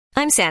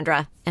I'm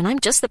Sandra, and I'm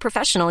just the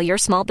professional your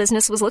small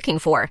business was looking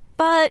for.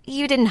 But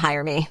you didn't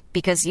hire me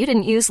because you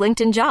didn't use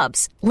LinkedIn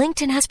Jobs.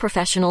 LinkedIn has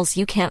professionals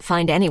you can't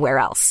find anywhere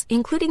else,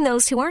 including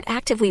those who aren't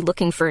actively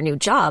looking for a new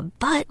job,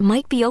 but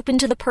might be open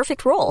to the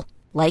perfect role,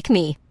 like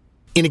me.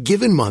 In a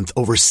given month,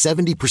 over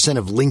 70%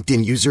 of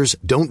LinkedIn users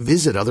don't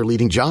visit other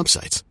leading job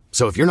sites.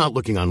 So if you're not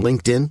looking on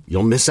LinkedIn,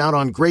 you'll miss out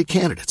on great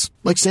candidates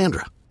like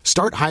Sandra.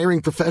 Start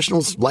hiring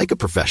professionals like a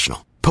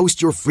professional.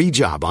 Post your free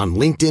job on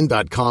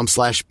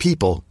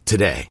linkedin.com/people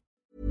today.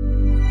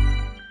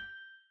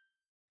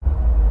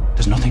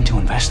 There's nothing to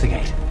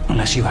investigate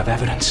unless you have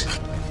evidence.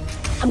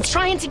 I'm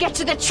trying to get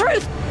to the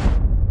truth.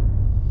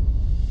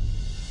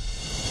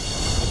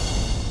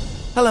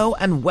 Hello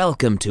and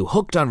welcome to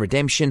Hooked on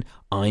Redemption.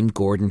 I'm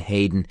Gordon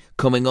Hayden.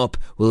 Coming up,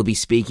 we'll be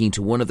speaking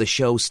to one of the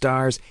show's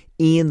stars,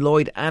 Ian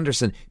Lloyd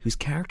Anderson, whose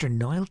character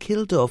Niall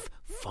Kilduff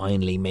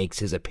finally makes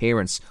his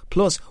appearance.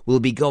 Plus,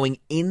 we'll be going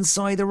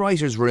inside the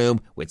writer's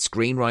room with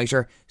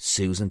screenwriter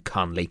Susan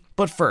Connolly.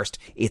 But first,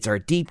 it's our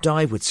deep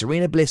dive with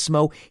Serena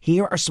Bellissimo.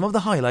 Here are some of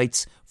the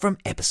highlights from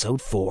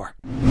episode 4.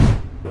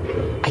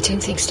 I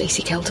don't think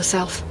Stacey killed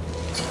herself.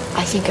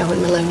 I think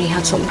Owen Maloney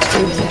had something to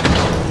do with it.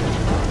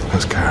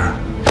 How's Cara?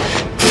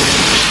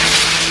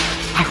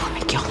 I will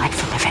make your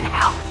life a living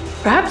hell.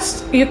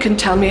 Perhaps you can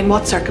tell me in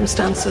what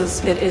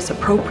circumstances it is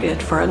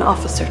appropriate for an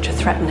officer to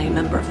threaten a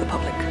member of the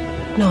public.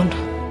 None.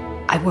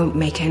 I won't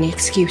make any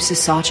excuses,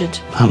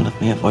 Sergeant. Pam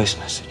left me a voice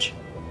message.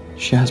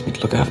 She asked me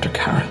to look after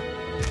Cara.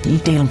 You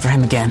dealing for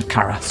him again,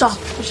 Cara? Stop.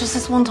 It's just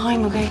this one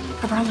time, okay?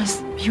 I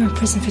promise. You were in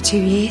prison for 2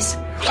 years.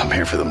 Well, I'm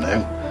here for them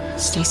now.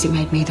 Stacey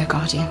made me their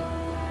guardian,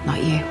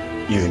 not you.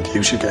 You think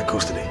you should get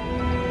custody?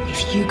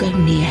 If you go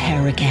near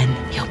her again,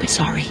 you'll be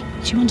sorry.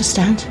 Do you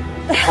understand?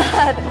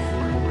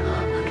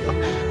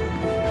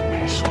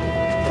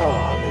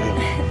 Oh,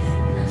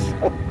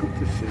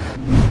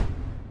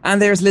 And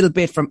there's a little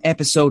bit from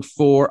episode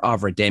 4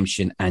 of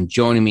Redemption. And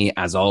joining me,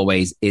 as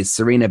always, is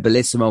Serena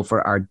Bellissimo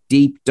for our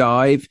deep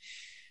dive.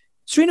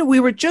 Serena, we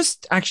were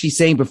just actually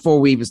saying before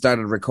we even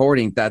started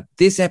recording that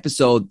this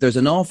episode, there's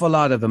an awful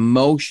lot of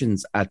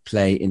emotions at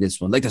play in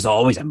this one. Like, there's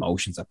always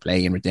emotions at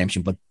play in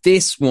Redemption, but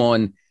this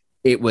one,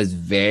 it was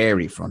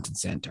very front and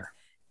center.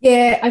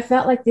 Yeah, I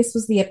felt like this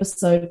was the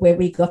episode where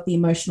we got the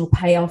emotional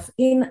payoff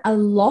in a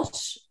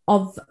lot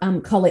of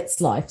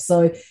Colette's life.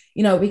 So,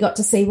 you know, we got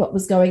to see what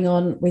was going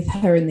on with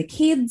her and the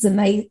kids, and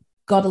they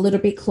got a little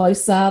bit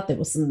closer. There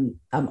were some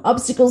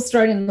obstacles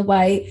thrown in the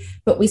way,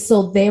 but we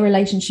saw their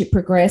relationship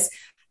progress.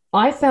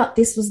 I felt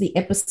this was the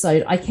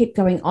episode. I keep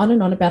going on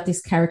and on about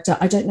this character.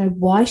 I don't know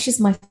why she's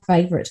my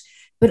favorite,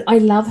 but I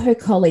love her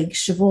colleague,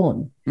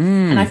 Siobhan.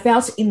 And I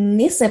felt in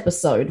this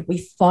episode,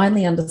 we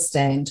finally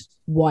understand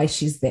why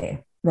she's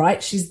there,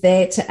 right? She's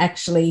there to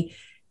actually,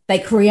 they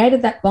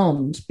created that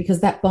bond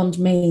because that bond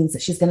means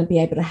that she's going to be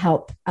able to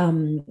help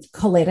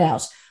Colette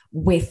out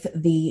with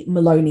the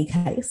Maloney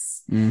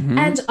case.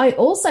 And I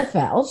also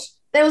felt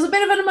there was a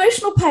bit of an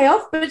emotional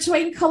payoff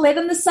between Colette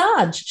and the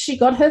Sarge. She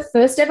got her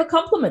first ever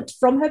compliment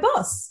from her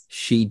boss.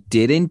 She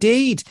did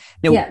indeed.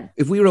 Now,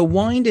 if we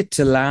rewind it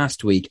to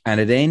last week,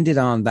 and it ended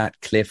on that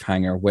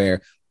cliffhanger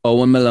where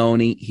Owen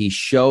Maloney, he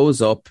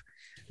shows up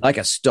like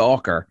a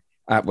stalker.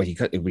 He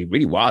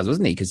really was,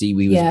 wasn't he? Because he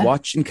was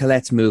watching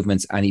Colette's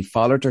movements, and he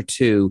followed her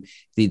to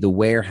the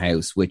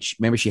warehouse, which,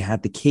 remember, she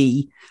had the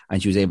key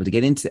and she was able to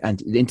get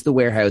into the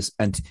warehouse,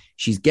 and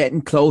she's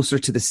getting closer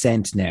to the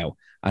scent now.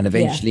 And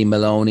eventually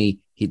Maloney,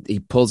 he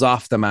pulls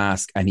off the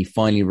mask and he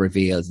finally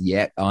reveals,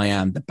 I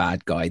am the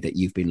bad guy that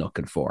you've been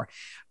looking for.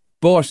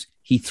 But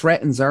he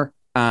threatens her,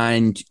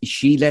 and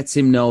she lets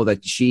him know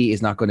that she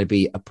is not going to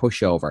be a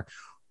pushover.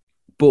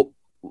 But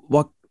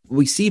what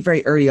we see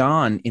very early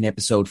on in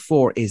episode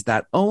 4 is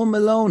that Owen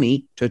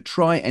Maloney, to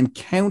try and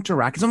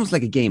counteract, it's almost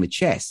like a game of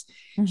chess.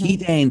 He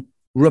then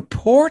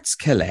reports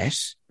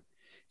Colette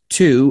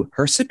to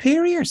her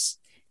superiors.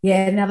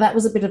 Yeah, now that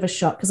was a bit of a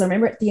shock because I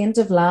remember at the end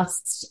of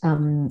last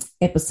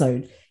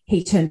episode,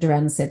 he turned around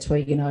and said to her,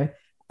 you know,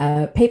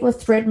 people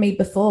have threatened me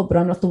before, but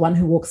I'm not the one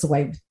who walks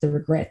away with the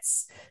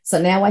regrets.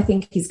 So now I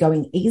think he's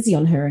going easy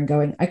on her and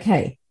going,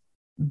 okay,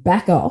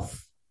 back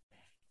off.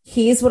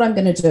 Here's what I'm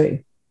going to do.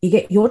 You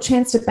get your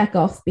chance to back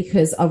off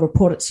because I'll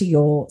report it to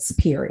your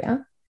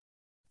superior,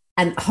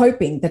 and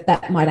hoping that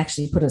that might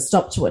actually put a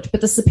stop to it.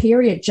 But the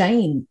superior,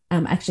 Jane,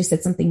 actually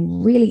said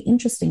something really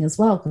interesting as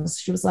well, because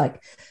she was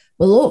like,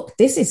 well, look,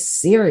 this is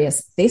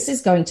serious. This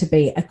is going to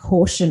be a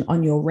caution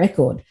on your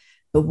record.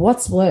 But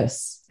what's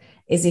worse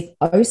is if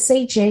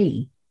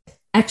OCG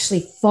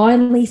actually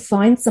finally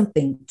finds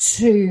something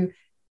to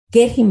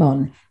get him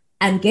on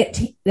and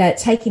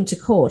take him to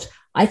court,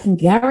 I can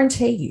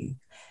guarantee you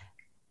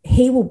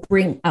he will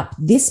bring up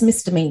this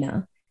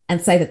misdemeanor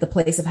and say that the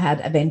police have had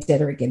a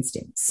vendetta against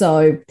him.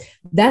 So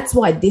that's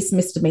why this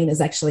misdemeanor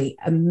is actually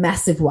a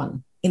massive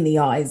one in the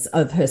eyes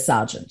of her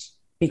sergeant,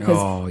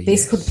 because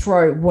this could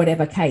throw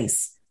whatever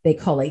case their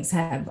colleagues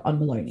have on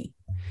Maloney.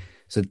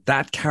 So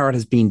that carrot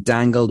has been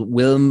dangled.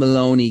 Will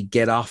Maloney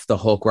get off the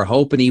hook? We're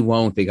hoping he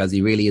won't, because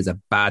he really is a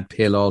bad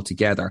pill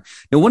altogether.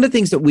 Now, one of the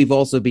things that we've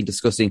also been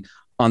discussing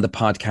on the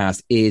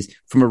podcast is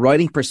from a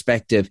writing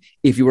perspective,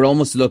 if you were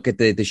almost to look at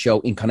the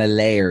show in kind of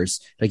layers,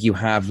 like you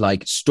have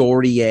like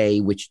story A,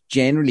 which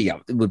generally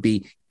would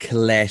be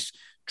Colette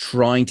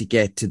trying to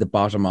get to the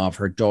bottom of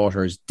her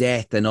daughter's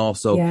death and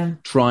also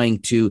trying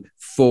to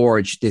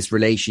forge this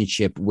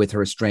relationship with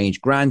her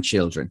estranged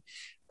grandchildren.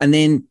 And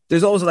then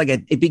there's also like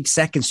a big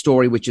second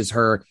story, which is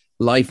her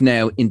life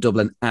now in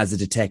Dublin as a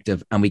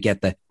detective. And we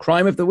get the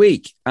crime of the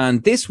week.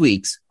 And this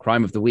week's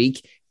crime of the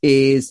week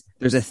is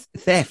there's a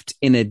theft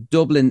in a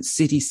Dublin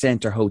city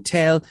centre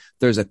hotel.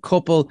 There's a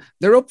couple,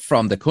 they're up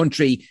from the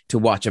country to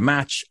watch a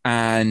match,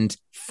 and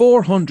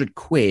 400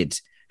 quid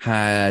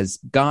has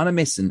gone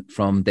missing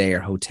from their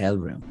hotel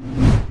room.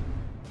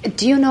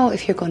 Do you know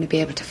if you're going to be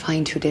able to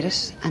find who did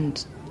it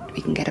and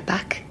we can get it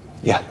back?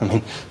 Yeah, I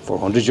mean,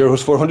 €400,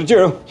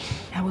 €400.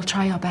 Yeah, we'll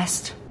try our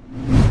best.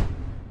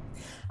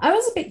 I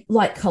was a bit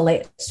like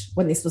Colette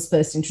when this was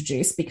first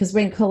introduced, because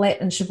when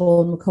Colette and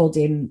Siobhan were called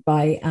in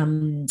by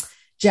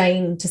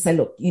Jane to say,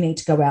 look, you need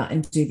to go out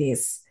and do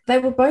this, they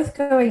were both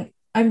going,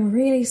 I'm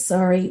really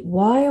sorry,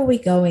 why are we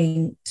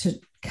going to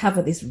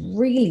cover this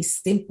really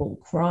simple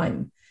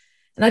crime?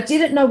 And I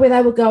didn't know where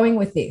they were going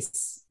with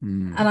this.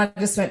 And I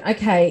just went,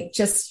 okay,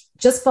 just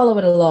follow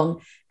it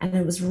along. And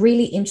it was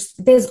really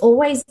interesting. There's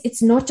always,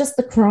 it's not just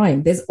the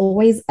crime, there's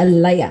always a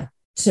layer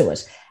to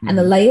it. And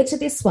the layer to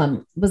this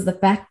one was the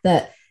fact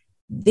that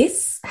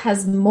this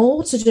has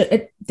more to do,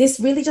 this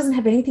really doesn't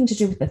have anything to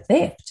do with the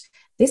theft.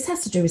 This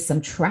has to do with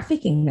some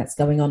trafficking that's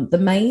going on. The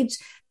maid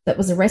that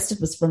was arrested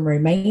was from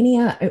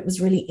Romania. It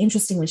was really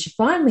interesting when she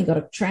finally got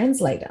a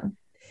translator.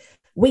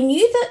 We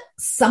knew that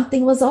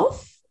something was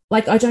off.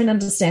 Like, I don't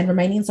understand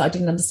Romanian, so I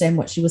didn't understand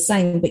what she was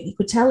saying, but you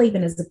could tell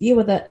even as a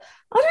viewer that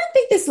I don't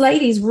think this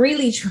lady's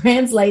really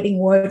translating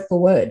word for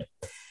word.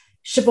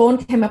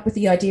 Siobhan came up with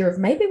the idea of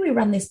maybe we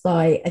run this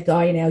by a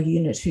guy in our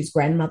unit whose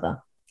grandmother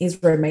is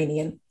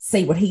Romanian,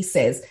 see what he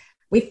says.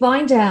 We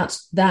find out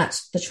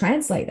that the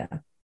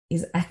translator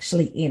is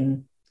actually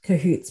in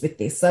cahoots with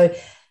this. So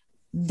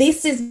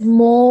this is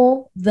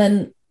more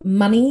than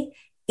money.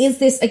 Is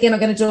this, again, I'm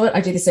going to do it.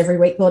 I do this every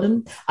week,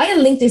 Gordon. I'm going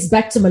to link this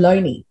back to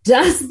Maloney.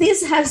 Does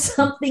this have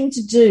something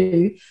to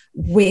do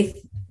with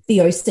the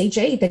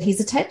OCG that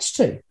he's attached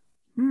to?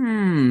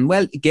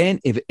 Well, again,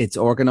 if it's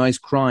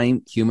organised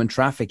crime, human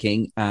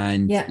trafficking,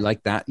 and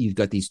like that, you've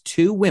got these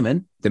two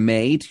women, the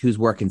maid who's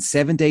working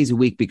 7 days a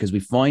week, because we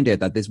find out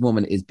that this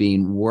woman is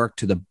being worked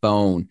to the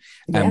bone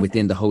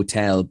within the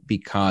hotel,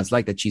 because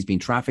like that, she's been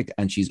trafficked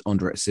and she's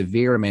under a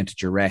severe amount of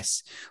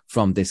duress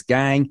from this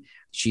gang.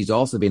 She's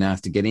also been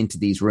asked to get into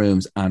these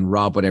rooms and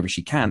rob whatever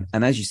she can.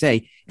 And as you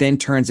say, then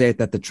turns out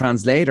that the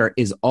translator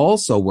is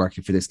also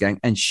working for this gang,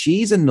 and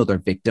she's another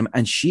victim,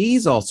 and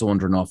she's also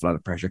under an awful lot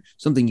of pressure,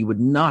 something you would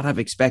not have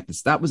expected.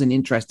 So that was an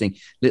interesting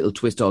little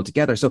twist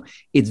altogether. So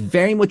it's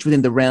very much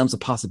within the realms of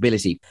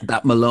possibility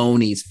that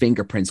Maloney's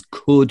fingerprints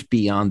could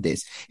be on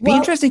this. It'd be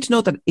interesting to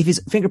note that if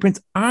his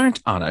fingerprints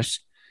aren't on it,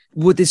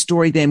 would this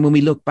story then, when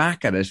we look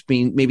back at it,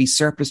 being maybe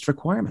surplus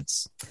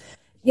requirements?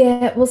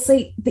 Yeah, well,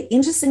 see, the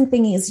interesting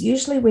thing is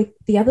usually with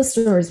the other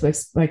stories we've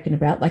spoken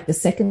about, like the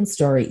second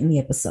story in the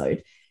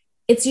episode,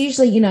 it's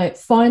usually,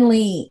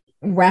 finally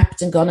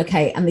wrapped and gone,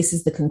 okay, and this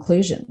is the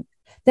conclusion.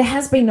 There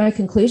has been no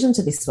conclusion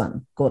to this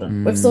one,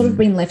 Gordon. We've sort of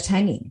been left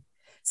hanging.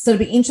 So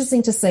it'll be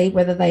interesting to see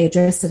whether they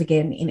address it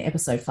again in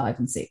episode 5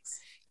 and 6.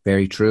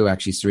 Very true,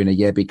 actually, Serena.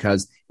 Yeah,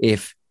 because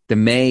if the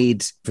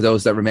maid, for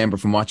those that remember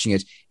from watching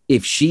it,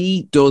 if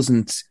she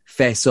doesn't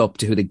fess up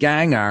to who the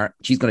gang are,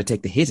 she's going to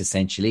take the hit,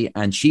 essentially,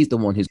 and she's the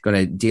one who's going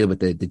to deal with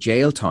the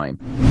jail time.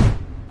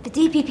 The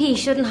DPP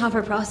shouldn't have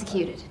her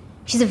prosecuted.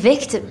 She's a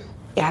victim.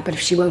 Yeah, but if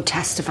she won't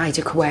testify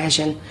to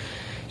coercion,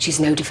 she's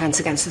no defence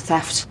against the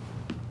theft.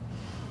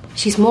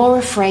 She's more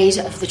afraid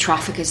of the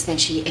traffickers than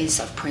she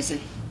is of prison.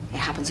 It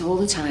happens all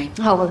the time.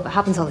 Oh, well, it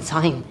happens all the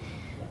time.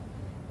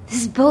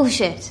 This is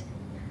bullshit.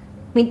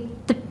 I mean,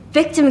 the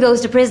victim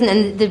goes to prison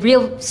and the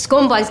real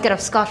scumbags get off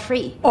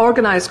scot-free.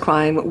 Organised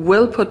crime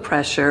will put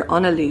pressure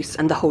on Elise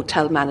and the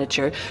hotel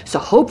manager, so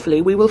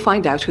hopefully we will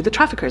find out who the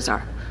traffickers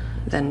are.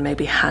 Then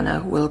maybe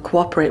Hannah will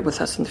cooperate with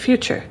us in the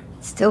future.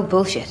 Still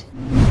bullshit.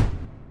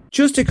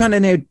 Just to kind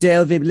of now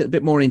delve a little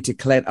bit more into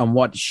Colette and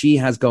what she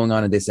has going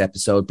on in this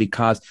episode,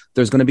 because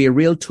there's going to be a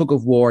real tug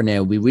of war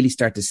now. We really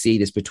start to see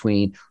this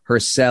between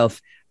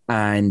herself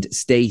and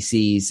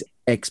Stacey's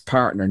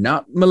ex-partner,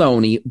 not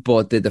Maloney,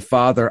 but the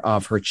father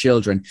of her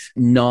children,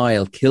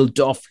 Niall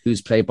Kilduff,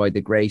 who's played by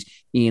the great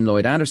Ian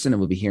Lloyd Anderson, and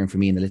we'll be hearing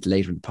from Ian a little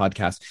later in the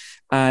podcast.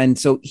 And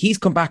so he's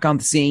come back on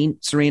the scene,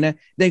 Serena.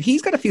 Now,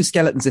 he's got a few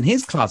skeletons in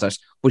his closet,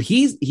 but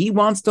he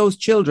wants those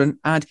children,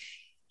 and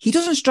he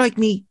doesn't strike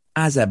me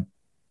as a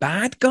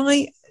bad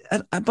guy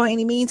by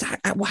any means.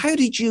 How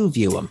did you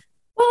view him?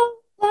 Well,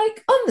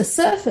 like on the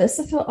surface,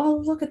 I thought,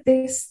 oh, look at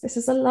this. This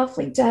is a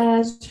lovely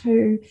dad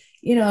who,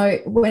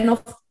 went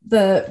off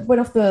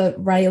the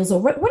rails, or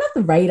went off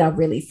the radar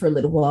really for a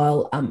little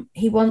while.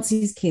 He wants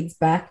his kids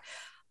back.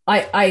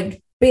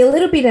 I'd be a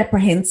little bit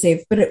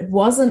apprehensive, but it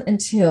wasn't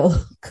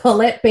until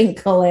Colette being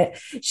Colette,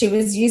 she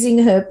was using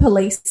her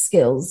police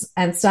skills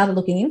and started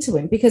looking into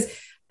him, because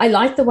I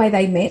like the way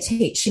they met.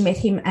 She met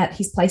him at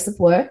his place of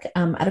work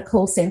at a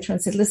call center and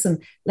said, listen,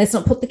 let's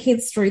not put the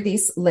kids through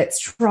this.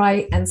 Let's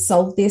try and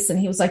solve this. And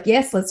he was like,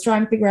 yes, let's try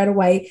and figure out a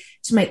way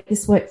to make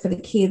this work for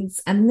the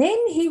kids. And then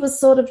he was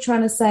sort of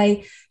trying to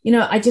say,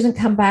 I didn't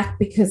come back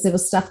because there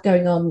was stuff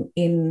going on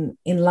in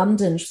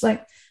London. She's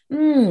like,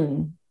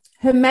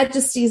 Her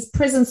Majesty's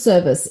Prison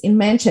Service in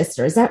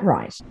Manchester. Is that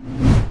right?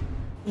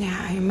 Yeah,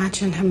 I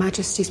imagine Her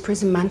Majesty's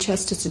Prison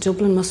Manchester to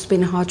Dublin must have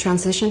been a hard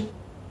transition.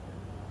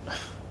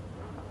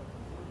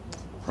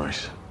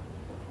 Right.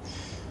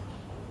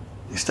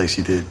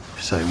 Stacey did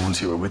say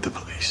once you were with the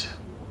police.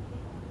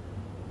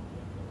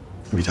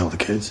 Have you told the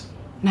kids?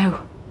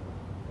 No.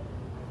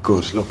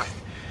 Good, look.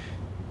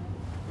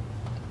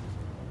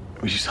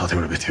 We just thought they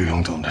were a bit too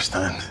young to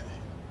understand.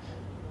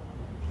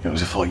 It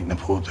was a fight in the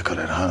pub that got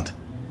out of hand.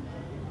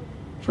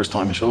 First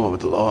time I saw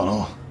with the law and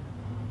all.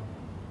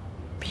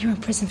 But you were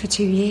in prison for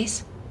 2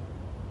 years.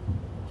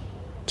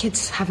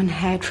 Kids haven't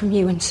heard from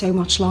you in so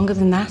much longer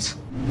than that.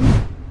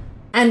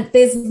 And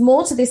there's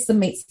more to this than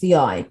meets the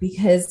eye,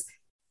 because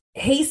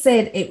he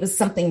said it was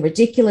something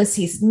ridiculous.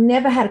 He's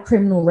never had a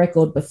criminal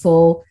record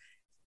before,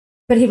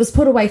 but he was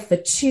put away for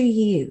 2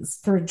 years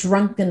for a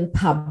drunken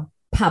pub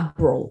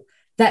brawl.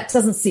 That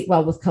doesn't sit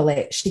well with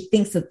Colette. She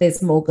thinks that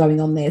there's more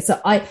going on there.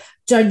 So I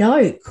don't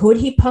know. Could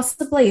he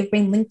possibly have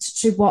been linked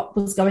to what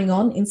was going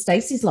on in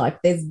Stacey's life?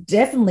 There's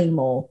definitely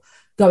more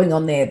going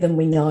on there than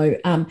we know.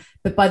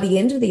 But by the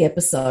end of the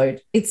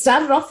episode, it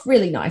started off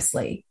really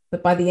nicely.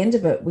 But by the end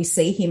of it, we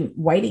see him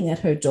waiting at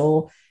her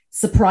door,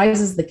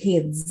 surprises the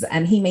kids,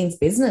 and he means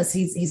business.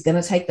 He's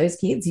going to take those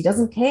kids. He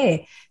doesn't care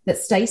that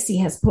Stacey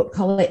has put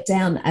Colette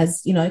down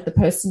as, the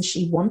person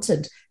she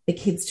wanted the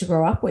kids to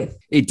grow up with.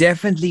 It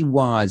definitely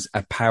was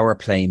a power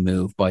play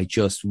move by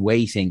just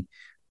waiting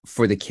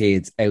for the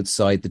kids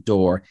outside the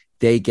door.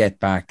 They get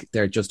back.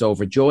 They're just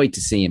overjoyed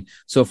to see him.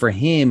 So for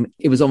him,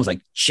 it was almost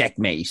like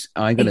checkmate.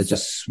 I'm going to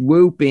just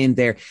swoop in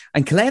there.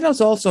 And Colette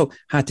also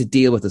had to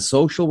deal with a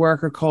social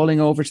worker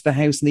calling over to the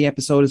house in the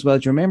episode as well.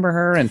 Do you remember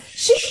her? And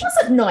she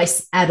wasn't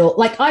nice at all.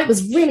 Like, I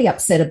was really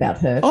upset about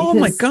her. Oh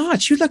my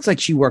God. She looks like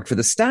she worked for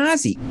the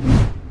Stasi.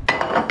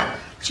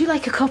 Would you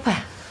like a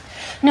cuppa?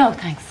 No,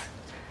 thanks.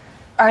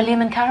 Are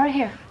Liam and Cara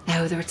here?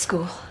 No, they're at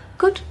school.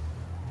 Good.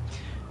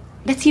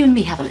 Let's you and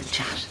me have a little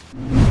chat.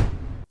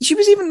 She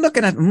was even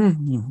looking at,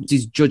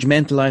 she's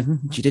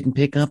judgmental. She didn't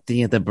pick up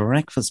the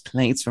breakfast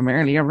plates from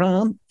earlier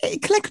on. Hey,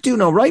 Colette could do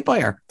no right by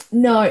her.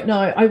 No,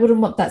 I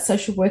wouldn't want that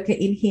social worker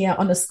in here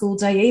on a school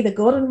day either.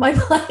 Gordon, my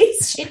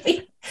place, she'd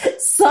be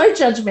so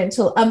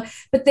judgmental.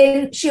 But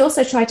then she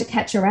also tried to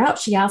catch her out.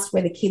 She asked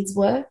where the kids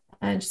were.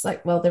 And she's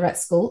like, well, they're at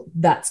school.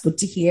 That's good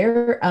to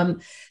hear.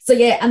 And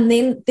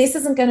then this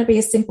isn't going to be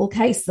a simple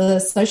case. The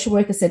social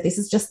worker said this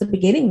is just the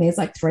beginning. There's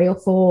like 3 or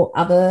 4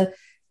 other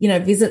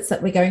visits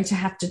that we're going to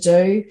have to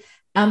do.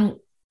 But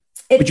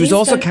she was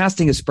also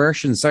casting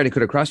aspersions, sorry to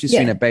cut across you,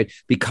 Serena, about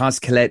because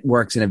Colette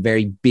works in a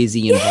very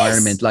busy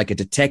environment like a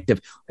detective,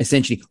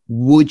 essentially,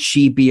 would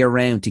she be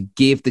around to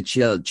give the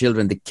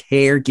children the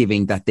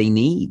caregiving that they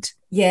need?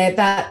 Yeah,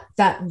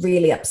 that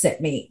really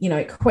upset me.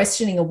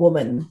 Questioning a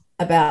woman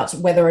about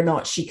whether or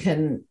not she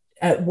can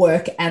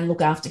work and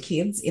look after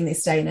kids in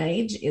this day and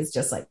age is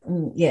just like,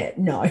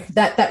 no,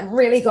 that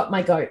really got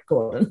my goat,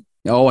 Gordon.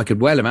 Oh, I could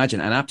well imagine.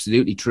 And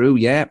absolutely true.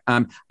 Yeah.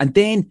 And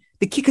then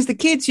the kids,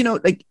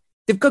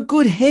 they've got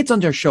good heads on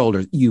their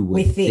shoulders, you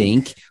would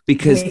think,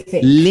 because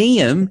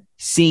Liam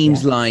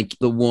seems like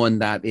the one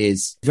that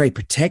is very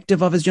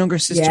protective of his younger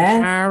sister,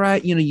 Cara.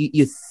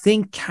 You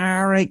think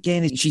Cara,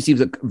 again, she seems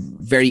like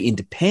very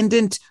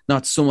independent,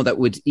 not someone that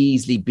would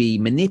easily be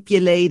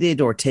manipulated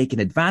or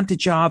taken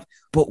advantage of.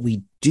 But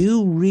we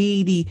do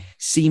really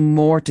see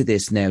more to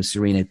this now,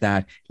 Serena,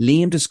 that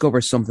Liam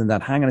discovers something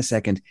that, hang on a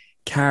second,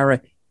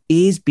 Cara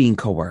is being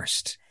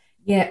coerced.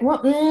 Yeah.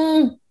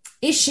 Well,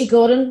 is she,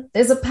 Gordon?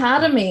 There's a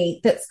part of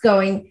me that's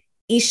going,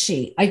 is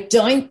she? I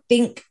don't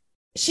think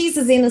she's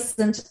as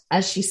innocent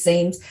as she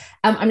seems.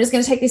 I'm just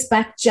going to take this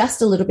back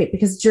just a little bit,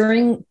 because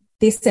during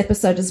this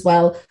episode as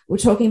well, we're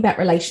talking about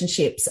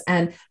relationships,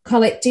 and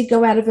Colette did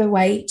go out of her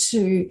way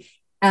to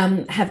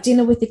have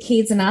dinner with the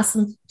kids and ask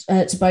them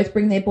to both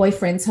bring their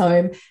boyfriends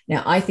home.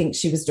 Now, I think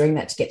she was doing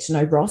that to get to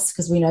know Ross,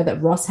 because we know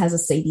that Ross has a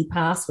seedy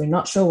past. We're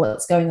not sure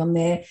what's going on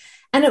there.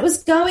 And it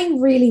was going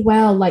really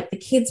well. Like, the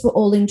kids were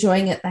all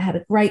enjoying it. They had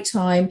a great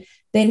time.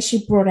 Then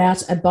she brought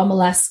out a Bomb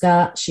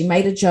Alaska. She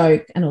made a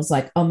joke, and it was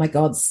like, oh my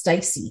God,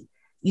 Stacey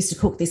used to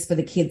cook this for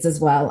the kids as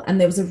well. And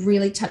there was a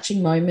really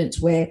touching moment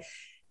where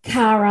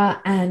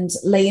Cara and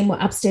Liam were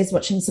upstairs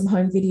watching some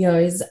home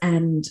videos,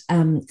 and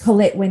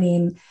Colette went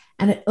in.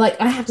 And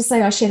I have to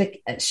say, I shed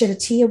a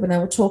tear when they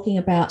were talking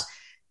about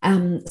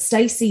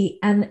Stacey.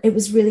 And it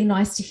was really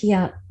nice to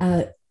hear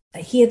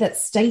that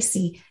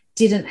Stacey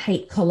didn't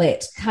hate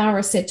Colette.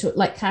 Cara said to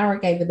it, Cara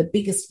gave her the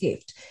biggest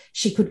gift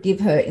she could give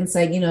her in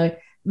saying,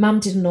 Mum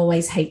didn't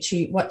always hate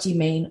you. What do you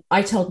mean?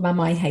 I told Mum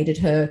I hated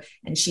her,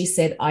 and she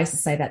said I used to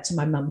say that to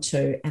my mum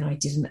too, and I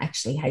didn't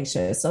actually hate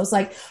her. So I was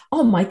like,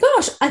 oh my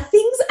gosh, are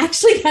things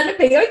actually going to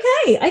be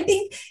okay? I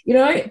think,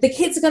 the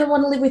kids are going to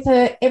want to live with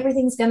her.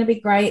 Everything's going to be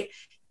great.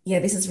 Yeah,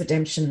 this is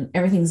redemption.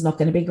 Everything's not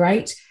going to be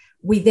great.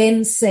 We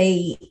then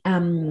see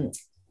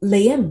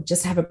Liam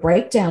just have a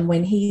breakdown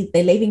when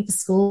they're leaving for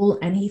school,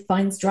 and he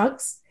finds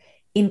drugs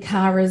in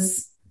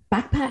Kara's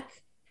backpack.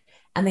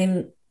 And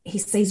then he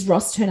sees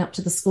Ross turn up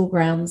to the school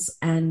grounds,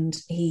 and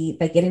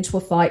they get into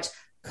a fight.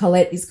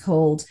 Colette is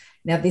called.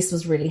 Now, this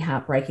was really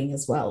heartbreaking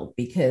as well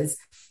because,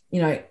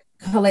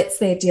 Colette's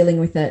there dealing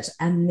with it.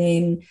 And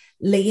then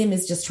Liam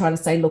is just trying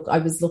to say, look, I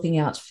was looking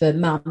out for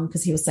Mum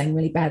because he was saying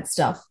really bad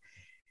stuff.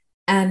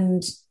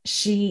 And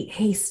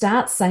he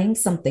starts saying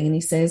something, and he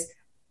says,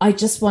 I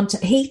just want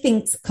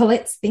to,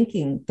 Colette's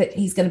thinking that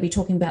he's going to be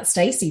talking about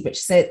Stacey, but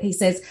he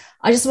says,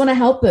 I just want to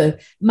help her.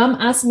 Mum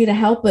asked me to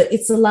help her.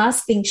 It's the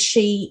last thing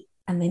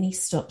and then he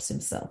stops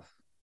himself.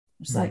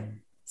 It's like,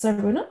 so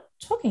we're not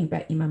talking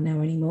about your mum now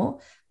anymore.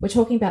 We're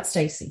talking about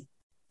Stacey.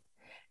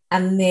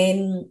 And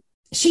then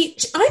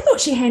I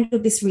thought she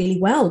handled this really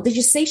well. Did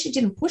you see she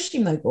didn't push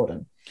him though,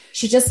 Gordon?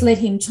 She just let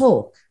him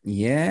talk.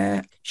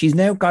 Yeah. She's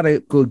now got a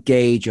good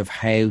gauge of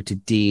how to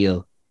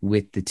deal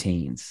with the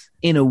teens.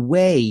 In a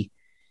way,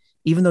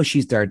 even though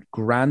she's their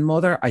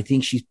grandmother, I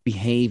think she's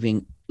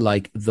behaving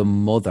like the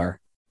mother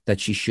that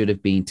she should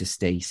have been to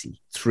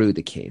Stacey through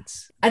the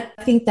kids. I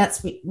think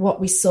that's what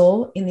we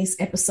saw in this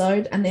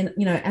episode. And then,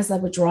 as they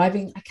were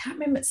driving, I can't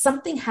remember,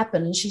 something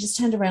happened and she just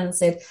turned around and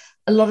said,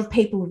 a lot of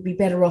people would be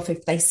better off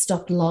if they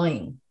stopped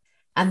lying.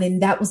 And then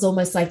that was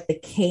almost like the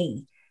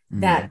key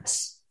that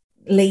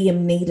Liam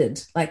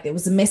needed. Like there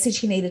was a message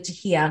he needed to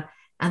hear.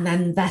 And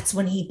then that's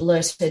when he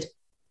blurted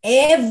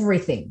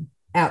everything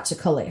out to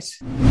Colette.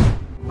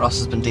 Ross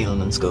has been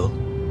dealing in school.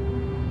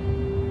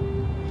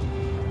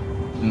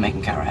 Been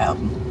making Cara help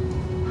him.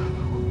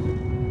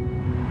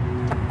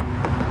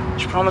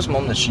 She promised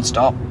Mum that she'd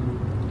stop.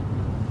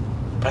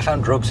 But I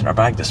found drugs in her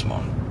bag this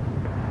morning.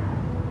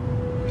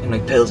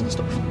 Like pills and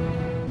stuff.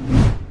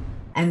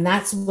 And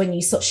that's when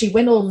you saw, she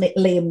went all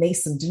Liam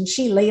Neeson, didn't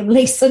she? Liam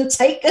Neeson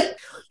take it.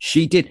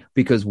 She did,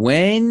 because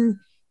when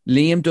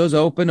Liam does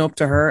open up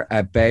to her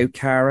about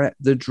Cara,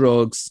 the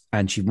drugs,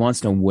 and she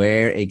wants to know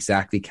where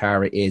exactly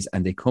Cara is,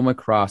 and they come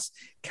across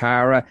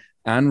Cara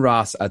and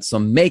Ross at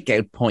some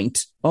makeout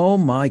point. Oh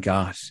my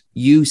God.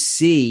 You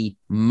see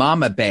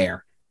Mama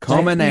Bear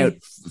coming out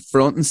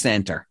front and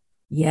center.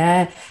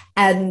 Yeah.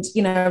 And,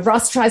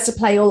 Ross tries to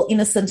play all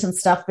innocent and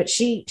stuff, but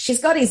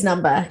she's got his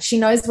number. She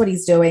knows what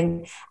he's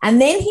doing. And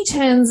then he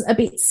turns a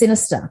bit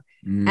sinister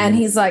and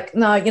he's like,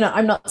 no,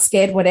 I'm not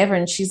scared, whatever.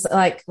 And she's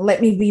like,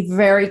 let me be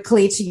very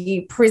clear to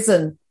you.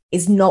 Prison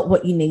is not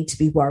what you need to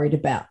be worried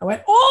about. I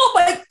went, oh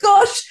my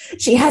gosh.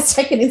 She has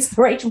taken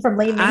inspiration from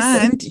Liam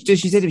Neeson. And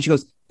she said to me, she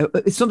goes,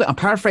 it's something, I'm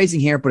paraphrasing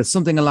here, but it's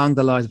something along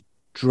the lines of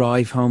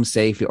drive home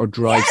safely or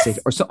drive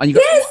safely or something. And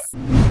you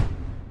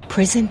go,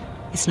 Prison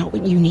is not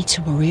what you need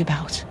to worry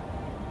about.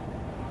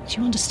 Do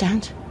you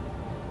understand?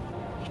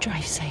 You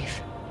drive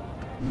safe.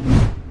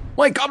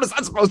 My God, what's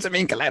that supposed to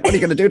mean, Colette? What are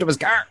you going to do to his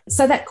car?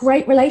 So that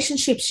great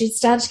relationship she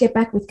started to get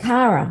back with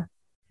Cara,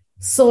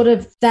 sort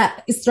of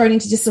that is thrown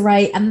into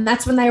disarray. And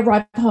that's when they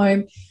arrive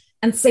home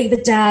and see the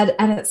dad.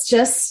 And it's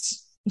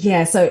just,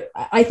 so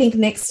I think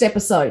next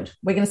episode,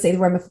 we're going to see the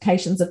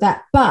ramifications of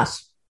that. But,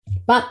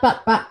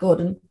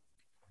 Gordon,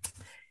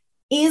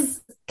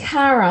 is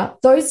Cara,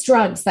 those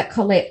drugs that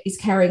Colette is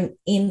carrying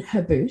in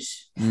her boot,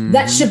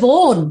 that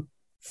Siobhan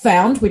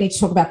found, we need to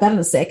talk about that in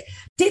a sec,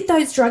 did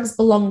those drugs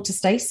belong to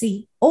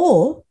Stacey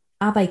or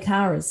are they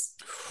Cara's?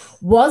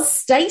 Was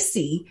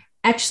Stacey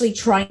actually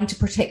trying to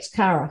protect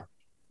Cara?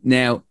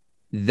 Now,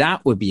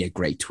 that would be a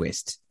great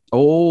twist.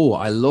 Oh,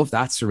 I love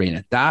that,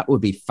 Serena. That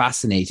would be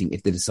fascinating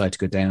if they decide to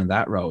go down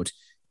that road.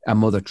 A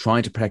mother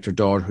trying to protect her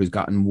daughter who's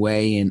gotten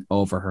way in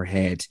over her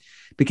head.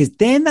 Because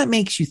then that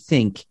makes you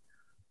think,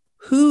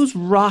 who's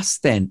Ross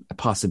then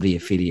possibly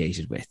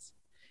affiliated with?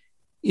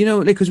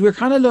 Because we're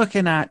kind of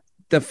looking at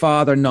the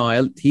father,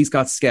 Niall. He's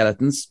got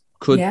skeletons.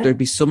 Could there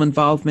be some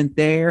involvement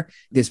there?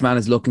 This man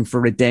is looking for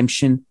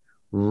redemption.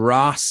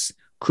 Ross,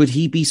 could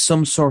he be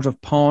some sort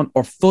of pawn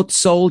or foot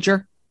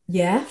soldier?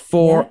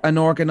 For an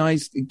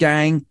organised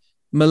gang?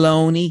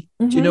 Maloney,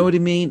 do you know what I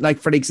mean? Like,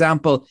 for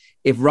example,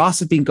 if Ross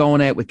has been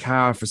going out with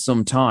Cara for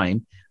some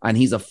time and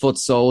he's a foot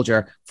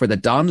soldier for the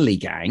Donnelly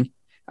gang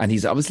and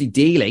he's obviously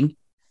dealing,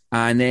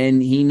 and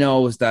then he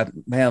knows that,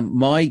 well,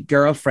 my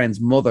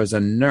girlfriend's mother's a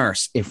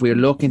nurse. If we're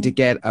looking to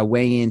get a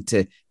way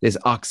into this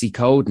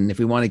oxycodone, if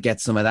we want to get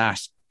some of that,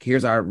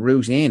 here's our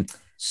route in.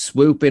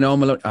 Swoop in.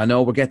 I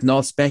know we're getting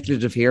all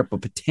speculative here,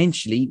 but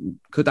potentially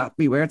could that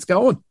be where it's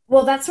going?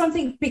 Well, that's one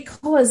thing,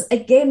 because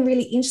again,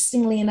 really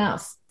interestingly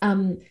enough,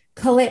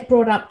 Colette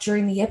brought up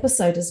during the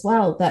episode as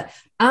well that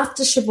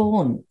after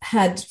Siobhan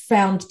had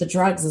found the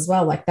drugs as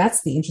well, like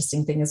that's the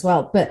interesting thing as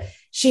well, but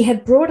she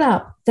had brought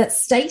up that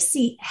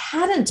Stacey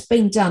hadn't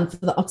been done for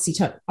the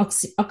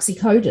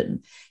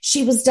oxycodone.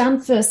 She was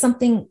done for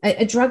something,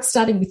 a drug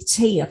starting with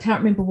T. I can't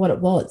remember what it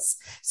was.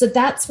 So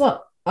that's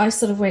what I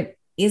sort of went,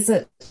 is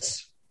it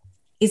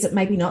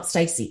maybe not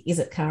Stacey? Is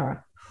it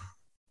Cara?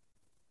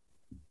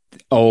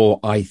 Oh,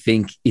 I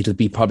think it'll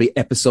be probably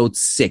episode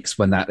 6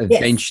 when that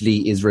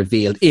eventually is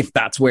revealed, if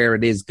that's where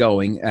it is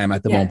going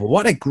at the moment. But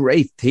what a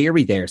great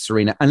theory there,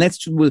 Serena. And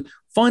we'll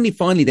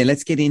finally then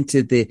let's get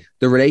into the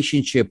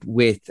relationship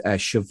with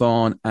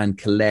Siobhan and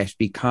Colette,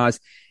 because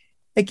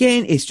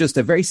again, it's just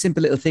a very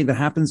simple little thing that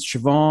happens.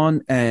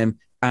 Siobhan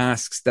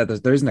asks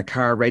that there isn't a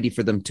car ready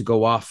for them to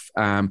go off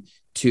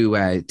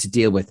to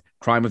deal with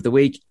crime of the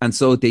week. And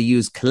so they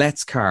use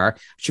Colette's car.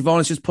 Siobhan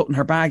is just putting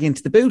her bag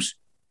into the boot.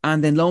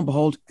 And then lo and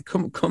behold, it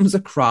comes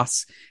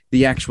across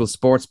the actual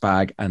sports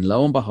bag. And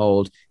lo and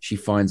behold, she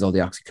finds all the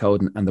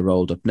oxycodone and the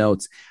rolled up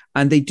notes.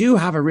 And they do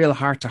have a real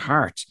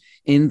heart-to-heart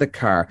in the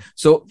car.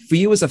 So for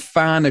you as a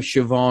fan of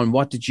Siobhan,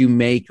 what did you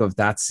make of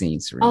that scene,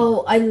 Serena?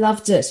 Oh, I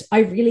loved it. I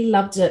really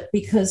loved it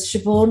because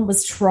Siobhan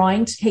was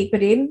trying to keep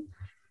it in.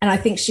 And I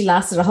think she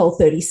lasted a whole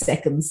 30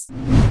 seconds.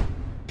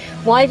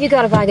 Why have you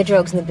got a bag of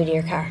drugs in the boot of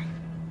your car?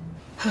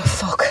 Oh,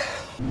 fuck.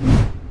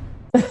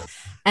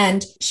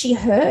 And she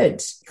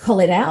heard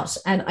Colette out.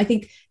 And I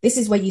think this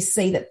is where you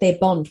see that their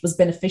bond was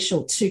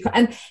beneficial to,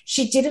 and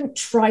she didn't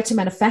try to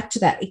manufacture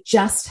that. It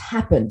just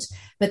happened.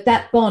 But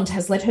that bond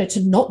has led her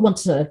to not want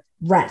to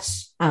rat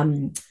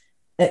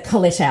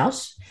Colette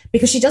out,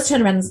 because she does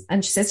turn around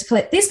and she says to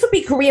Colette, this could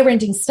be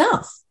career-ending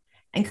stuff.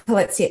 And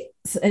Colette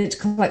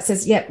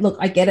says, yeah, look,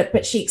 I get it.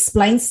 But she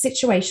explains the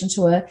situation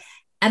to her.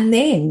 And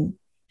then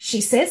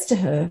she says to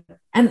her,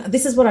 and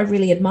this is what I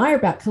really admire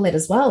about Colette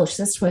as well, she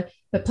says to her,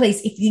 but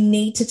please, if you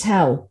need to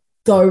tell,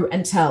 go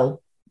and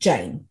tell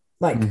Jane.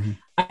 Like,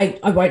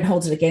 I won't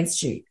hold it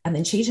against you. And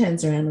then she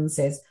turns around and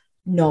says,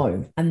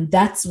 no. And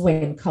that's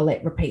when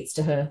Colette repeats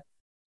to her,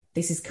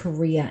 this is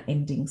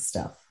career-ending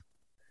stuff.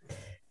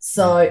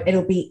 So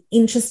it'll be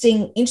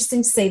interesting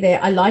to see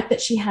there. I like that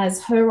she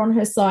has her on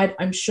her side.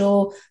 I'm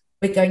sure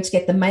we're going to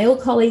get the male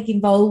colleague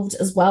involved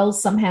as well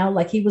somehow.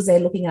 Like, he was there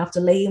looking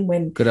after Liam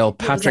when... Good old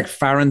Patrick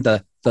Farron,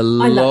 the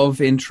love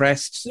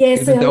interest.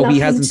 Yes, even though he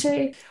hasn't.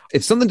 Too.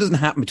 If something doesn't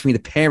happen between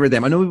the pair of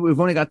them, I know we've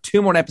only got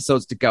 2 more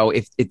episodes to go.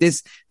 If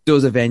this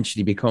does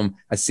eventually become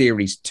a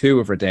series 2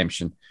 of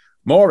redemption,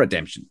 more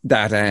redemption,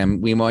 that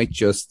we might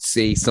just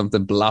see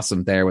something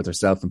blossom there with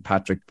herself and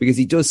Patrick, because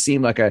he does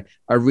seem like a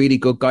really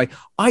good guy.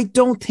 I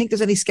don't think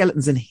there's any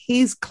skeletons in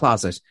his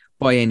closet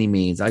by any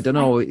means. I don't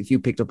know if you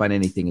picked up on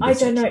anything. I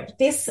don't know.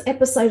 This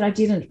episode I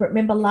didn't, but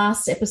remember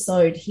last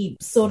episode he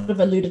sort of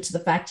alluded to the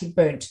fact he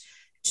burnt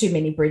too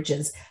many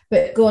bridges.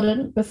 But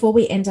Gordon, before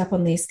we end up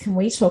on this, can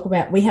we talk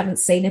about, we haven't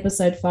seen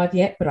episode 5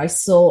 yet, but I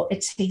saw a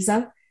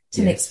teaser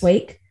to next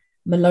week.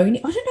 Maloney,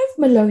 I don't know if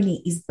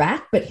Maloney is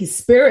back, but his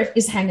spirit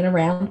is hanging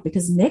around,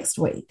 because next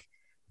week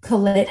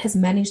Colette has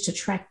managed to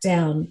track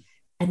down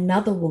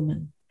another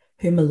woman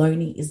who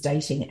Maloney is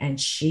dating, and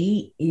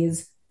she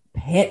is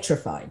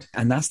petrified.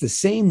 And that's the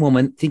same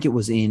woman. I think it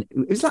was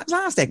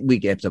last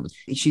week episode.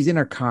 She's in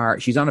her car.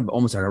 She's on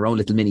almost like her own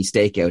little mini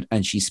stakeout,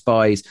 and she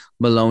spies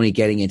Maloney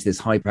getting into this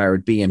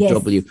high-powered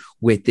BMW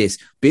with this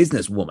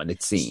businesswoman,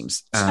 it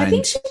seems. And I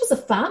think she was a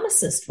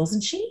pharmacist,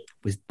 wasn't she?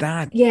 Was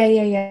that?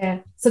 Yeah.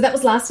 So that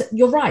was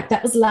you're right.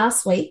 That was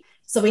last week.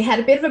 So we had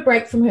a bit of a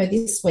break from her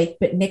this week,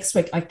 but next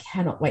week I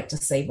cannot wait to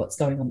see what's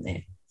going on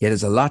there. Yeah,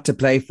 there's a lot to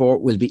play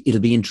for. It'll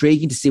be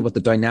intriguing to see what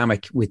the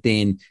dynamic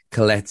within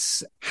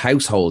Colette's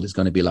household is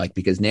going to be like,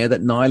 because now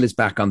that Niall is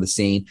back on the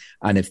scene,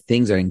 and if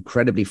things are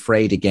incredibly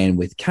frayed again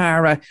with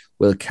Cara,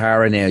 will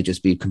Cara now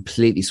just be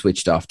completely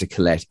switched off to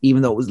Colette,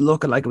 even though it was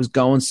looking like it was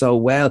going so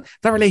well?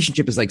 That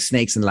relationship is like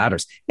snakes and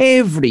ladders.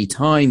 Every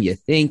time you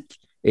think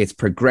it's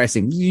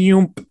progressing,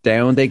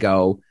 down they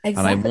go.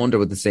 Exactly. And I wonder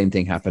would the same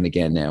thing happen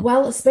again now?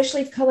 Well,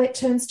 especially if Colette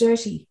turns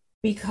dirty.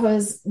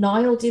 Because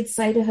Niall did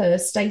say to her,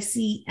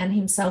 Stacey and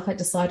himself had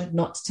decided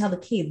not to tell the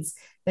kids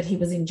that he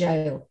was in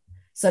jail.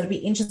 So it'd be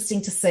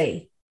interesting to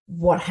see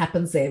what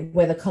happens there,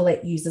 whether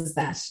Colette uses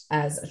that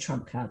as a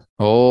trump card.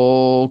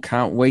 Oh,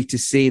 can't wait to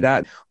see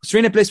that.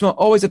 Serena Blissman,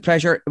 always a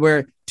pleasure.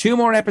 We're 2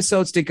 more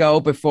episodes to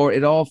go before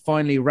it all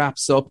finally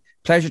wraps up.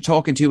 Pleasure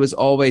talking to you as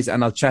always,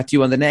 and I'll chat to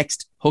you on the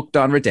next Hooked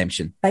on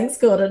Redemption. Thanks,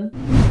 Gordon.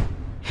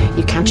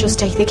 You can't just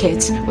take the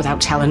kids without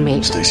telling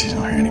me. Stacey's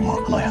not here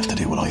anymore, and I have to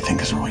do what I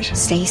think is right.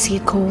 Stacey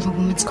had called the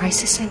Women's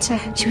Crisis Centre.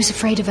 She was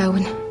afraid of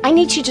Owen. I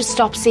need you to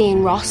stop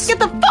seeing Ross. Get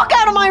the fuck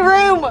out of my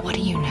room! What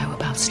do you know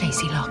about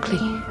Stacey Lockley?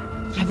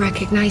 I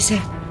recognise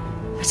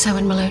her. That's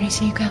Owen Maloney's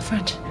new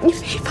girlfriend.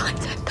 If he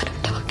finds out that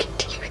I'm talking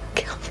to you, he'll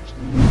kill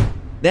me.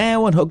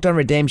 Now on Hooked on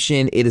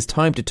Redemption, it is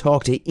time to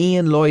talk to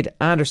Ian Lloyd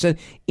Anderson.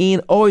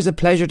 Ian, always a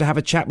pleasure to have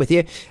a chat with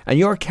you. And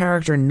your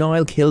character,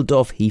 Niall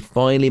Kilduff, he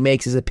finally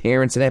makes his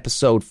appearance in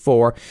episode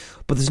 4,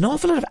 but there's an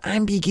awful lot of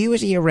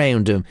ambiguity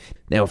around him.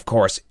 Now, of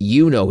course,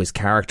 you know his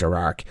character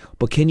arc,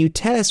 but can you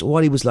tell us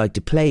what he was like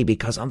to play?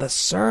 Because on the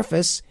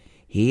surface,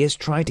 he is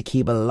trying to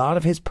keep a lot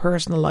of his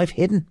personal life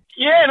hidden.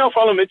 Yeah, no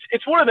problem.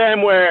 It's one of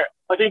them where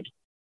I think,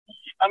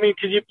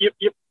 because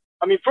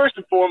first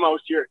and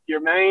foremost,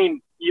 your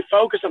main, you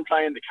focus on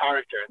playing the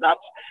character. That's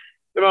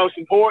the most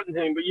important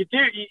thing. But you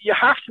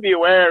have to be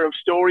aware of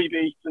story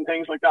beats and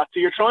things like that. So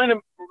you're trying to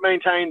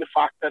maintain the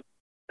fact that,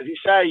 as you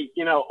say,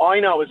 I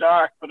know his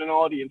arc, but an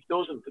audience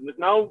doesn't. And there's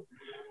no,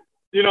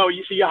 there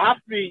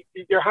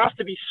has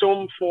to be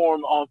some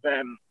form of,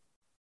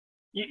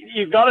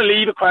 you've got to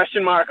leave a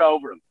question mark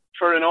over him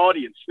for an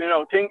audience.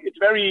 It's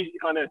very easy to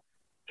kind of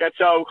get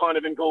so kind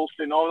of engulfed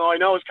in, oh no, I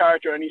know his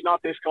character and he's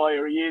not this guy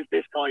or he is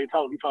this guy, you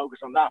totally focus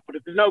on that. But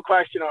if there's no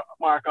question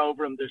mark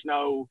over him, there's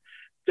no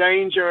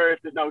danger.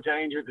 If there's no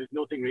danger, there's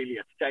nothing really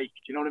at stake.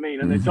 Do you know what I mean?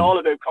 And it's all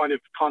about kind of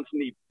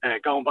constantly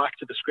going back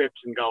to the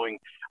scripts and going,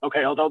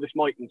 okay, although this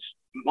mightn't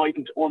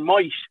or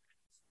might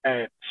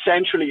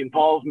centrally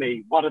involve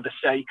me, what are the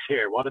stakes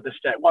here? What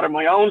are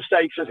my own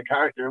stakes as a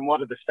character, and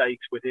what are the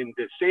stakes within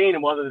this scene,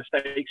 and what are the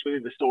stakes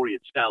within the story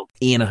itself?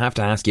 Ian, I have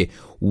to ask you,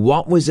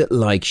 what was it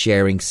like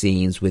sharing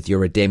scenes with your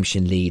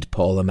Redemption lead,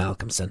 Paula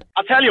Malcolmson?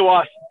 I'll tell you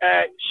what,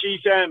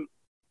 she's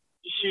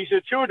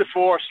a tour de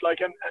force.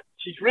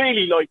 She's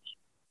really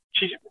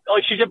she's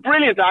a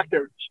brilliant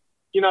actor.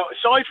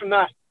 Aside from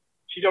that,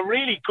 she's a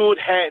really good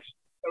head,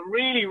 a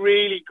really,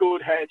 really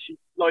good head.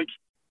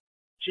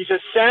 She's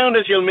as sound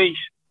as you'll meet.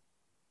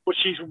 But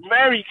she's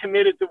very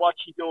committed to what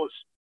she does.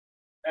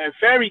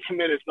 Very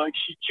committed.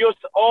 She's just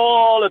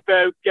all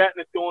about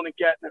getting it done and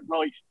getting it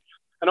right.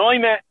 And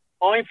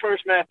I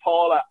first met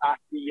Paula at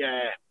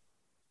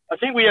I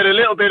think we had a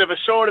little bit of a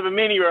sort of a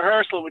mini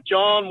rehearsal with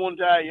John one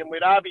day and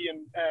with Abby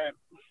and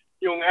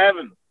young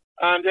Evan.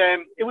 And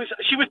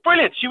she was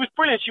brilliant. She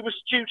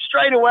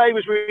straight away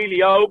was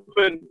really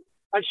open,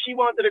 and she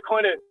wanted to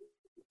kind of,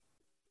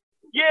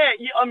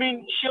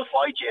 she'll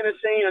fight you in a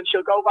scene and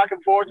she'll go back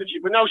and forth with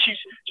you. But no, do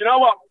you know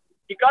what?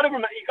 You got to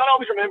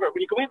always remember,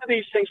 when you go into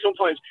these things,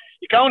 sometimes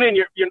you're going in,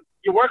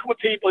 you're working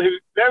with people who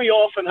very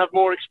often have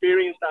more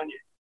experience than you.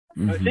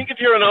 Mm-hmm. And I think if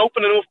you're an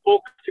open enough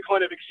book to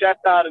kind of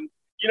accept that, and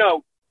you're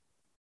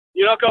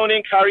not going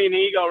in carrying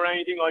ego or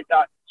anything like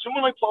that.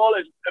 Someone like Paul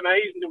is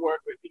amazing to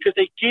work with because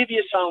they give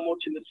you so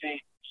much in the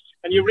scene,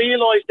 and you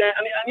realise that,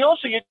 and you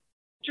also you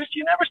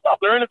never stop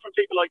learning from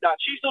people like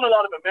that. She's done a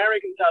lot of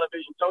American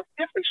television, so it's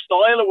a different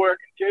style of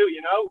working too,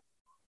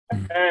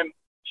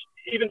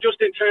 even just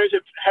in terms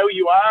of how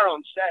you are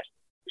on set.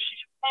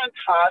 She's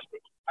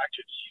fantastic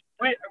actress. She's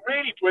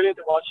really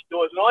brilliant at what she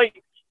does, and I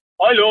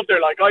loved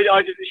her.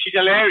 She's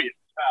hilarious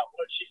as well.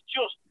 But she's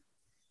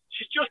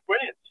just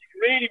brilliant. She's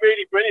really,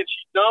 really brilliant.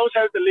 She knows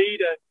how to lead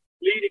a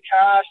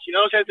cast. She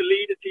knows how to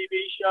lead a TV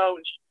show,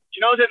 and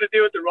she knows how to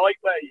do it the right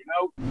way.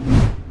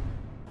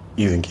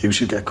 You think you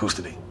should get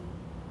custody?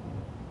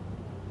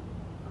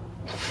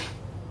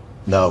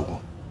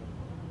 No.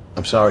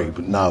 I'm sorry,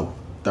 but no.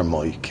 They're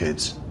my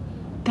kids.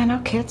 They're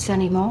not kids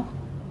anymore.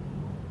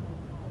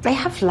 They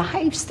have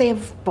lives. They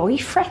have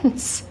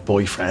boyfriends.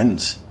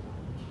 Boyfriends?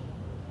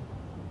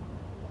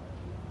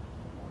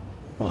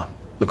 Well, I'm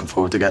looking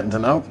forward to getting to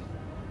know.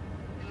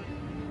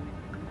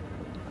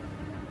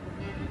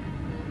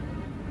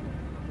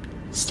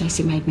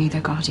 Stacey made me their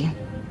guardian,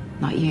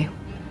 not you.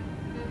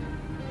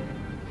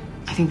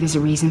 I think there's a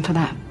reason for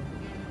that.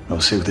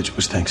 We'll see what the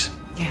judge thinks.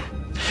 Yeah.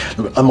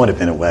 Look, I might have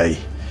been away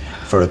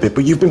for a bit,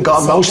 but you've been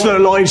gone most of their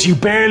lives. You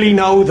barely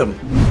know them.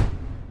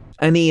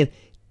 And Ian,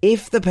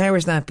 if the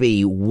powers that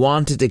be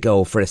wanted to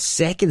go for a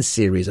second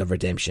series of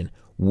Redemption,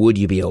 would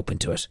you be open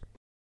to it?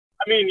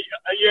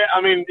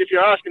 If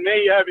you're asking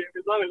me, yeah,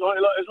 as long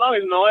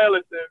as Niall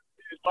is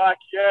back,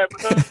 yeah.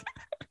 But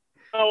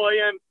no,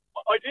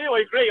 I do. I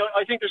agree.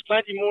 I think there's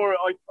plenty more.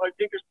 I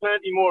think there's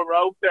plenty more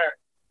rope there.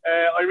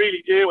 I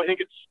really do. I think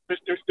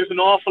there's an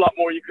awful lot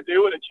more you could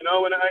do with it,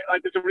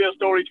 and there's a real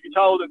story to be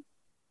told, and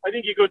I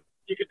think you could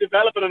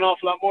develop it an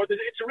awful lot more.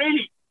 It's a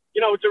really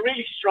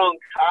strong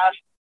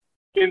cast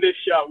in this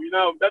show.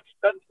 That's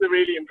the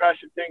really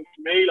impressive thing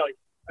for me.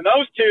 And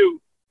those two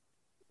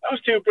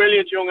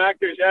brilliant young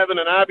actors, Evan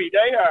and Abby,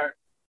 they're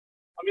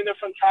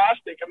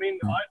fantastic. I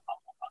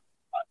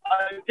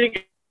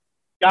think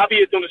Abby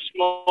had done a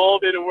small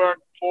bit of work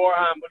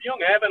beforehand, but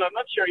young Evan, I'm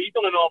not sure he's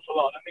done an awful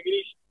lot.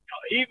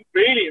 He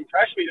really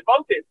impressed me. They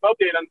both did.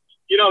 And,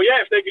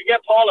 if they could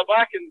get Paula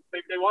back and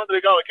they wanted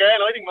to go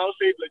again, I think most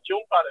people would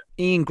jump at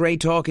it. Ian, great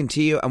talking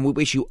to you, and we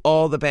wish you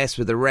all the best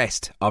with the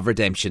rest of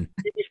Redemption.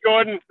 It was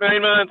Gordon,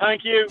 main man,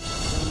 thank you.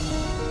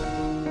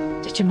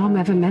 Did your mum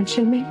ever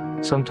mention me?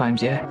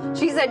 Sometimes, yeah.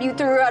 She said you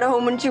threw her out of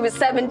home when she was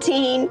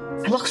 17.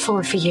 I looked for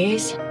her for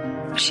years.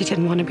 She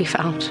didn't want to be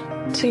found.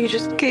 So you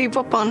just gave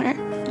up on her?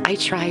 I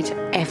tried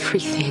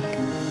everything.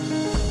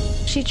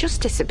 She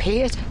just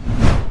disappeared.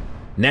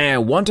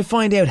 Now, want to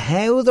find out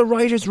how the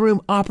writer's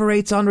room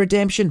operates on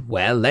Redemption?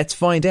 Well, let's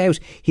find out.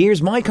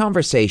 Here's my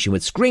conversation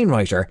with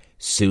screenwriter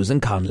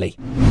Susan Connolly.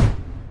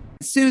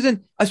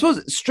 Susan, I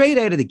suppose straight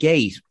out of the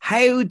gate,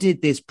 how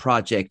did this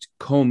project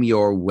come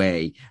your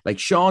way? Like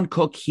Sean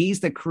Cook,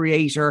 he's the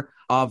creator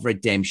of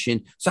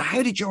Redemption. So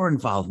how did your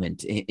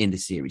involvement in the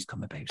series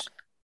come about?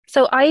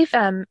 So I've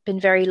been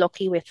very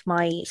lucky with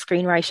my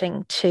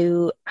screenwriting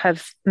to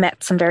have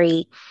met some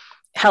very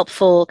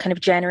helpful, kind of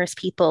generous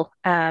people,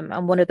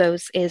 and one of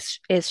those is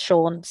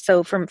Sean.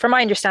 So from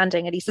my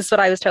understanding, at least this is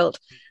what I was told,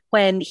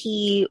 when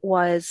he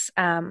was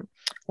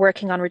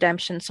working on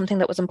Redemption, something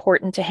that was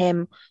important to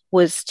him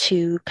was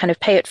to kind of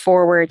pay it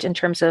forward in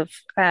terms of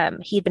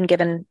he'd been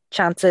given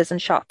chances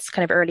and shots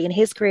kind of early in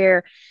his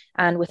career,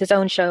 and with his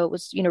own show, it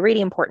was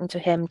really important to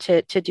him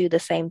to do the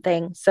same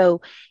thing.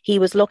 So he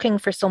was looking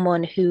for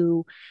someone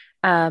who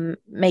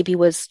maybe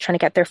was trying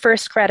to get their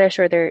first credit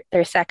or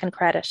their second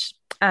credit,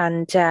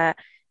 and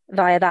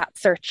via that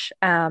search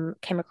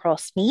came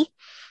across me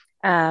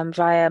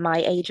via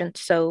my agent.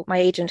 So my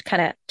agent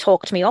kind of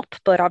talked me up,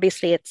 but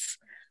obviously it's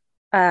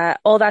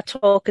all that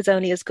talk is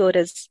only as good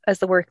as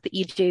the work that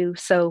you do.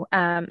 So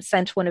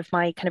sent one of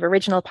my kind of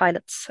original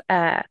pilots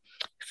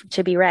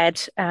to be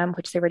read,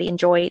 which they really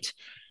enjoyed,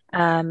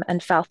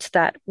 and felt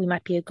that we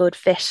might be a good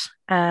fit,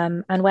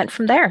 and went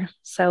from there.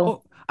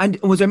 So. And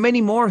was there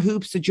many more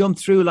hoops to jump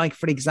through? Like,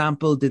 for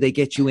example, did they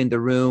get you in the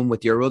room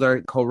with your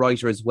other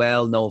co-writer as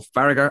well, Noel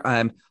Farragher?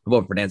 I'm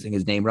not pronouncing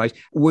his name right.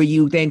 Were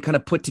you then kind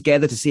of put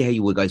together to see how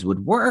you guys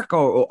would work,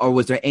 or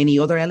was there any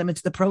other element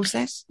to the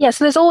process? Yeah,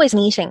 so there's always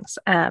meetings.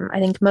 I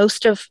think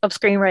most of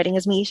screenwriting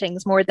is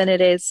meetings more than it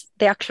is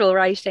the actual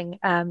writing.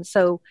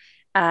 So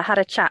had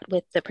a chat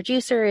with the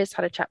producers,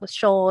 had a chat with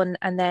Sean,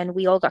 and then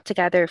we all got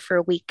together for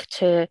a week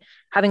to,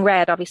 having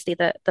read obviously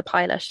the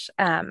pilot,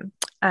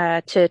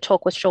 to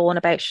talk with Sean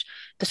about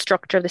the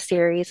structure of the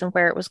series and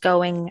where it was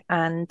going,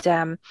 and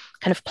kind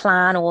of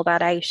plan all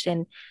that out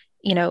in,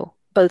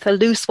 both a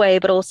loose way,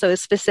 but also as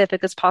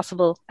specific as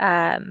possible,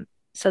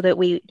 so that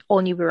we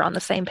all knew we were on the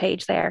same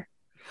page there.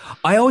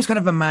 I always kind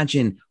of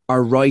imagine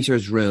our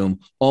writer's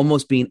room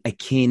almost being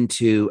akin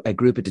to a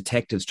group of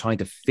detectives trying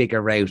to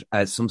figure out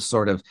some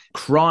sort of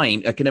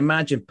crime. I can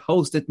imagine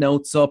Post-it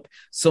notes up,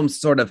 some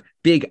sort of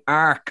big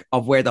arc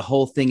of where the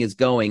whole thing is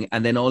going,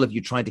 and then all of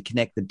you trying to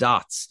connect the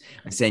dots,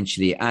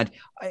 essentially. And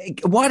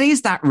what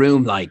is that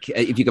room like,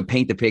 if you could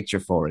paint the picture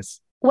for us?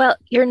 Well,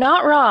 you're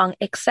not wrong,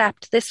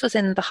 except this was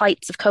in the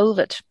heights of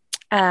COVID.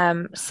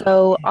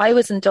 So I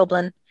was in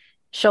Dublin,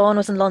 Sean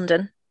was in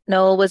London,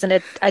 Noel was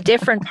in a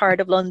different part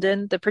of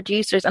London, the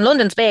producers, and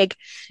London's big,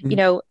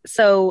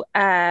 so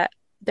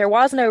there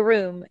was no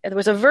room. There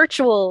was a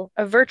virtual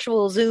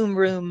Zoom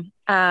room,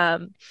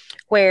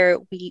 where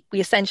we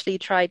essentially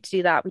tried to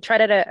do that. We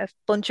tried out a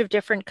bunch of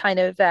different kind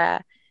of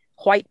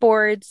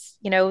whiteboards,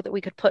 that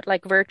we could put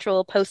like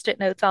virtual Post-it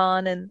notes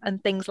on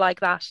and things like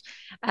that.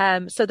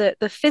 So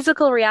the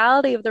physical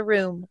reality of the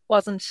room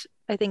wasn't,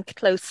 I think,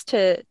 close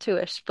to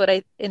it.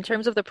 But in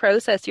terms of the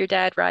process, you're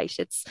dead right.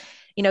 It's,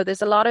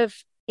 there's a lot of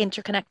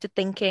interconnected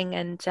thinking,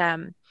 and it's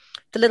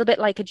a little bit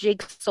like a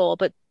jigsaw,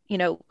 but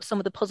some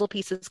of the puzzle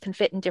pieces can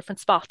fit in different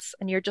spots,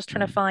 and you're just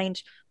trying to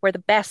find where the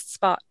best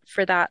spot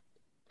for that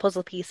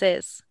puzzle piece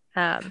is.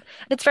 And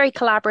it's very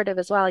collaborative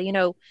as well.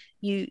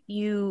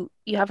 You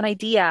have an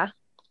idea,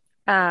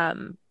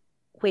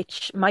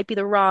 which might be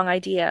the wrong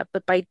idea,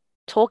 but by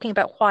talking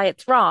about why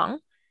it's wrong,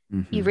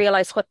 you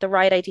realize what the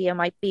right idea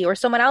might be, or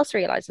someone else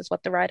realizes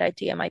what the right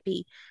idea might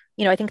be.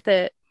 I think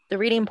the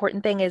really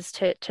important thing is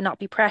to not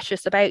be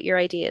precious about your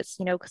ideas,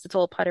 because it's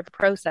all part of a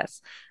process.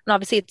 And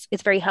obviously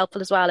it's very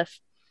helpful as well if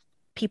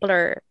people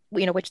are,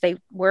 which they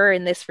were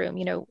in this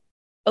room,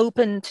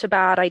 open to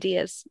bad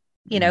ideas,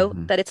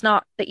 that it's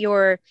not that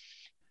you're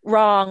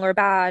wrong or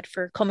bad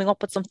for coming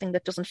up with something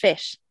that doesn't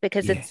fit,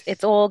 because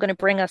it's all going to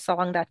bring us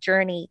along that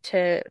journey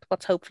to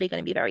what's hopefully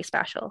going to be very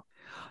special.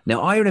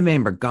 Now, I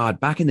remember,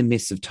 back in the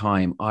midst of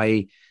time,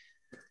 I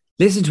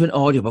listened to an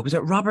audiobook. Was it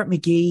Robert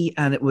McGee?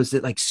 And it was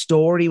like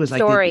Story was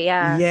like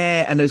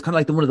yeah, and it was kind of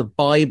like one of the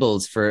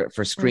Bibles for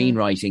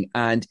screenwriting.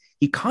 And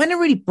he kind of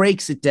really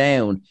breaks it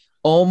down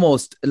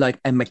almost like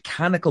a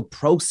mechanical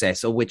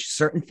process of which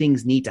certain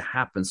things need to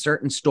happen,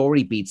 certain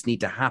story beats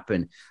need to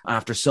happen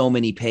after so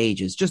many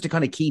pages, just to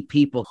kind of keep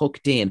people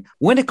hooked in.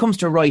 When it comes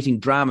to writing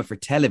drama for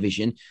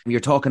television, you're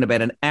talking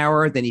about an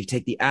hour, then you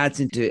take the ads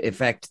into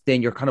effect,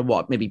 then you're kind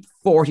of maybe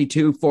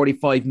 42,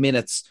 45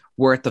 minutes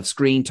worth of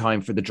screen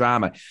time for the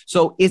drama.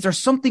 So is there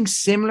something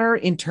similar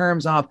in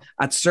terms of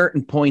at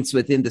certain points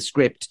within the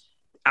script,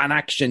 an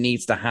action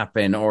needs to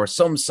happen or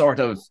some sort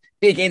of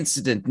big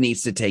incident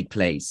needs to take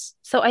place?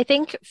 So I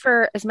think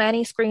for as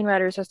many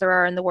screenwriters as there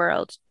are in the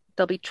world,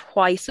 there'll be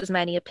twice as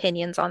many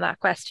opinions on that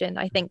question.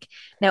 I think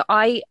now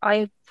I'm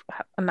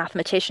a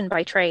mathematician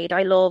by trade.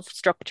 I love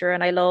structure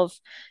and I love,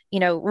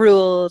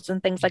 rules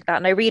and things like that.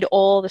 And I read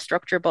all the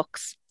structure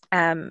books,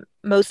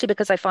 mostly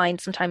because I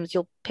find sometimes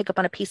you'll pick up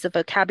on a piece of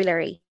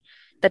vocabulary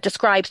that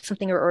describes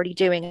something you're already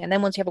doing. And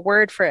then once you have a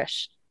word for it,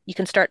 you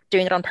can start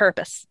doing it on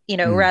purpose,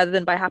 rather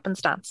than by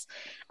happenstance.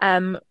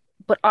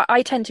 but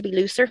I tend to be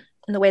looser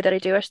in the way that I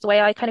do it. The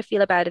way I kind of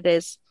feel about it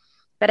is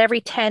that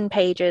every 10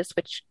 pages,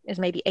 which is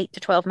maybe 8 to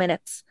 12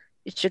 minutes,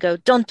 it should go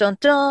dun, dun,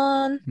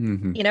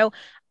 dun, you know,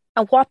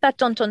 and what that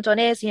dun, dun, dun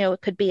is, you know,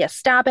 it could be a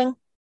stabbing,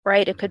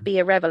 right? It could be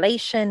a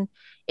revelation.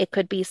 It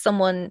could be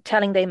someone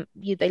telling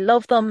they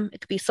love them.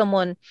 It could be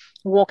someone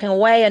walking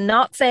away and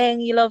not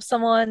saying you love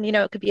someone. You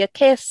know, it could be a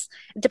kiss.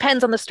 It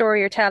depends on the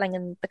story you're telling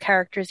and the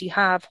characters you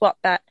have, what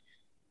that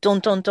dun,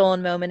 dun,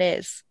 dun moment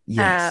is.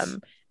 Yes.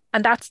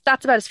 And that's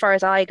about as far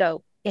as I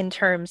go in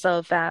terms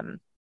of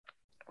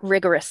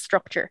rigorous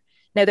structure.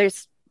 Now,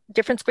 there's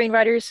different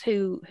screenwriters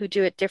who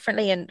do it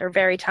differently and are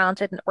very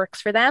talented and it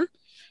works for them.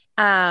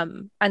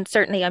 And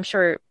certainly, I'm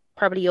sure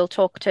probably you'll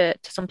talk to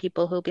some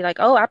people who'll be like,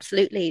 oh,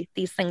 absolutely,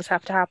 these things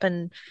have to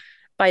happen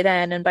by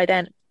then and by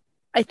then.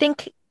 I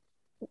think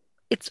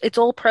it's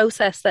all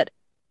process that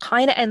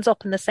kind of ends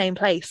up in the same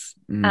place.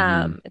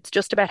 It's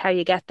just about how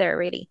you get there,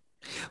 really.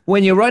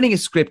 When you're writing a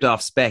script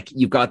off spec,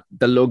 you've got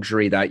the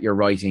luxury that you're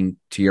writing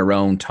to your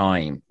own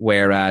time.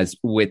 Whereas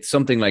with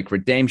something like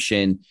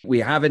Redemption, we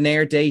have an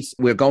air date,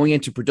 we're going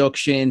into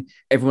production,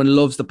 everyone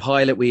loves the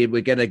pilot, we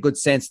get a good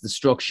sense of the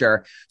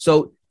structure.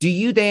 So do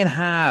you then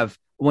have,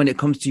 when it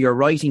comes to your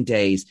writing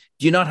days,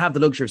 do you not have the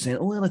luxury of saying,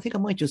 oh, well, I think I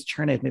might just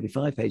churn out maybe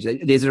 5 pages?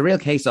 There's a real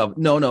case of,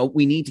 no,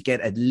 we need to get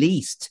at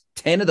least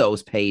 10 of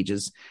those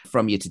pages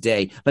from you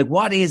today. Like,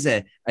 what is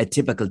a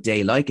typical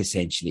day like,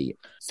 essentially?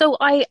 So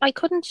I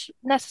couldn't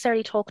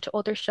necessarily talk to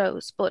other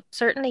shows, but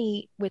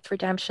certainly with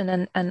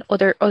Redemption and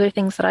other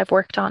things that I've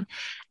worked on,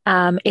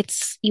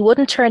 you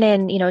wouldn't turn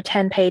in,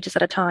 10 pages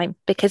at a time,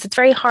 because it's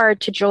very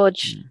hard to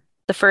judge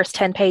the first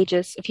 10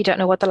 pages if you don't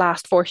know what the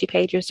last 40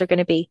 pages are going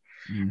to be.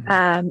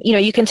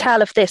 You can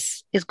tell if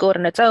this is good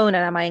on its own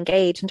and am I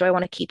engaged and do I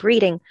want to keep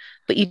reading,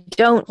 but you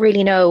don't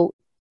really know,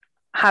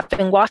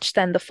 having watched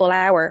then the full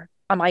hour,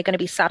 am I going to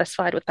be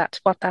satisfied with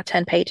what that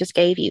 10 pages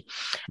gave you?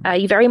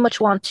 You very much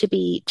want to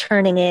be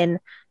turning in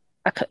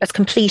as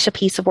complete a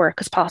piece of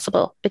work as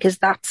possible, because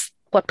that's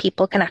what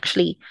people can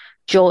actually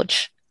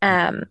judge.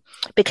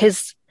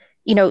 Because,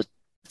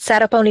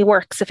 setup only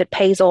works if it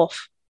pays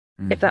off,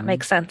 if that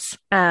makes sense.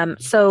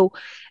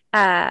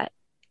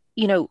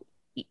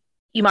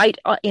 You might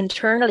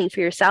internally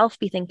for yourself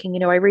be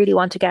thinking, I really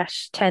want to get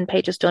 10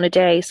 pages done a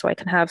day so I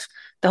can have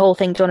the whole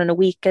thing done in a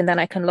week, and then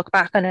I can look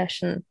back on it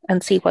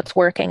and see what's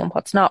working and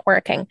what's not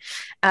working.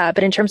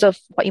 But in terms of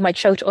what you might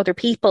show to other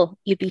people,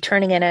 you'd be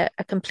turning in a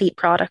complete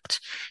product.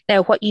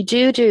 Now, what you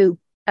do,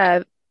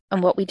 and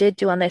what we did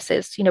do on this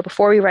is,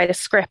 before we write a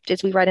script,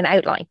 is we write an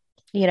outline,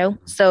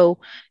 So,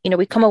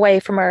 we come away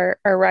from our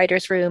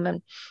writer's room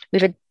and we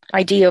have an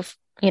idea of,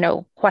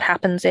 what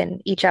happens in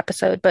each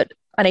episode, but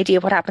an idea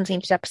of what happens in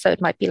each episode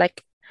might be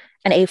like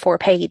an A4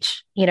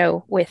 page,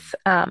 with,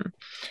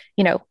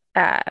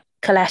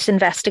 Colette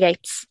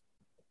investigates,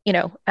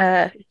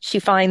 she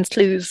finds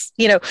clues,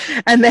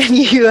 and then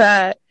you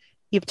have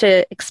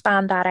to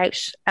expand that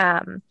out.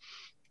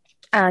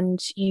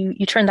 And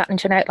you turn that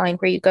into an outline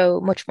where you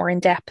go much more in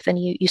depth and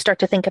you start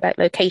to think about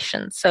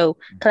locations. So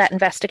Colette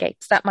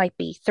investigates, that might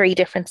be 3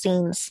 different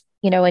scenes,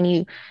 and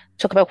you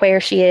talk about where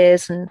she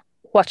is and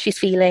what she's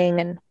feeling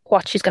and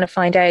what she's going to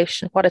find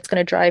out and what it's going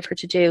to drive her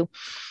to do.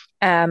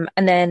 And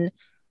then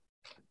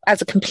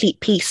as a complete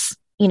piece,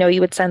 you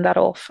would send that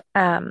off.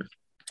 And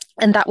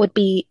that would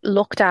be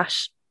looked at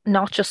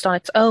not just on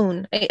its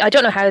own. I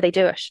don't know how they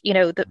do it.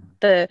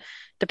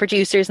 The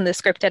producers and the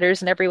script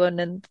editors and everyone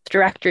and the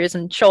directors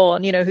and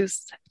Sean,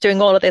 who's doing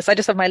all of this. I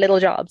just have my little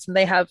jobs and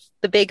they have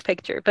the big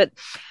picture. But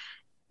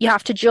you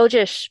have to judge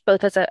it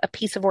both as a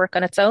piece of work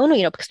on its own,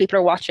 because people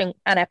are watching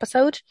an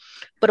episode,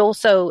 but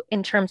also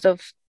in terms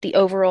of the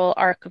overall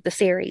arc of the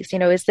series.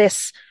 Is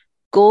this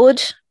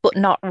good but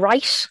not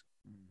right?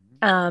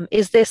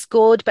 Is this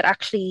good, but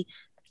actually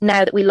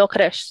now that we look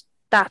at it,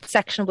 that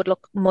section would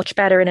look much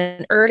better in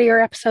an earlier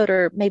episode,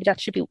 or maybe that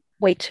should be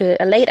wait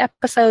to a late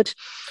episode.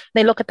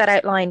 They look at that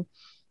outline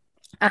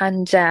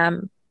and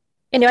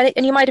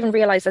you might even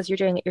realize as you're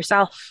doing it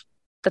yourself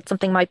that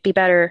something might be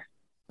better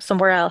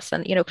somewhere else.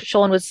 And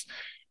Sean was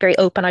very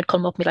open. I'd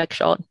come up and be like,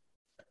 Sean,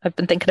 I've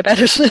been thinking about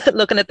it,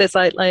 looking at this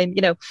outline,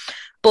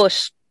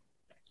 but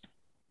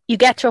you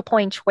get to a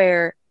point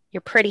where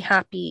you're pretty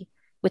happy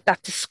with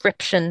that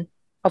description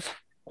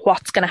of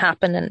what's going to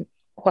happen and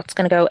what's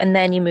going to go, and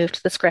then you move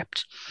to the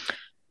script.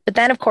 But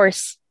then, of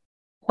course,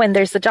 when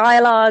there's the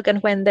dialogue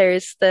and when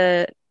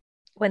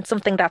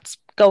something that's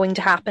going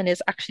to happen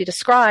is actually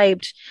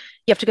described,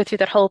 you have to go through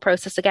that whole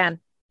process again,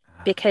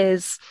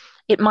 because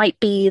it might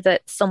be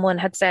that someone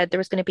had said there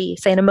was going to be,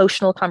 say, an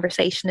emotional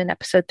conversation in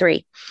episode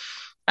 3.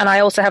 And I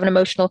also have an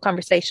emotional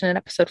conversation in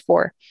episode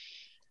 4.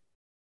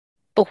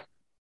 But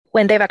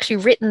when they've actually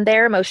written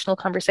their emotional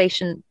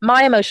conversation,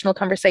 my emotional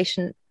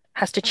conversation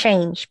has to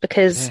change,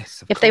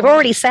 because if they've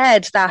already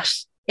said that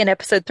in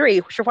episode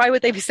 3, sure, why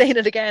would they be saying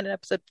it again in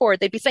episode 4?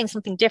 They'd be saying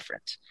something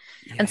different.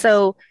 Yes. And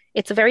so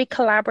it's a very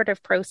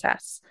collaborative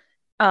process,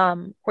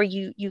 where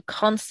you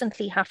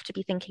constantly have to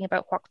be thinking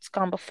about what's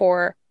gone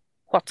before,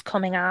 what's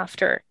coming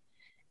after,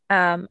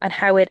 and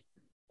how it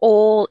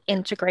all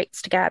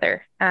integrates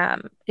together.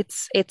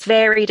 It's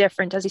very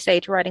different, as you say,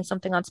 to writing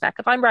something on spec.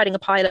 If I'm writing a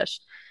pilot,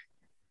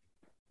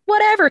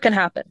 whatever can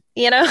happen,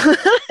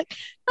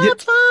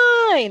 that's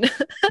fine.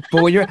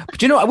 But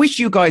I wish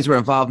you guys were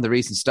involved in the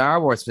recent Star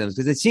Wars films,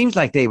 because it seems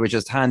like they were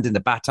just handing the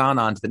baton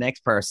on to the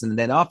next person, and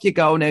then off you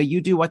go. Now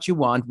you do what you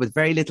want with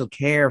very little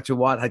care to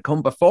what had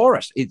come before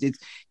it. It's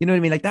you know what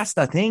I mean? Like, that's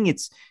the thing.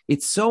 It's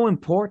so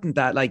important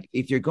that, like,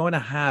 if you're going to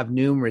have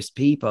numerous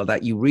people,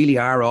 that you really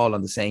are all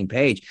on the same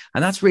page.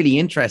 And that's really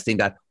interesting,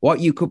 that what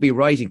you could be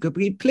writing could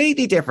be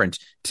completely different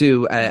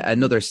to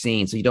another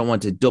scene. So you don't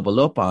want to double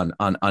up on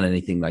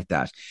anything like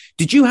that.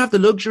 Did you have the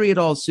luxury at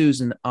all,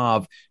 Susan,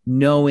 of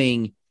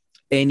knowing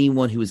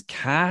anyone who was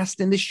cast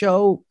in the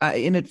show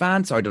in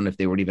advance? Or I don't know if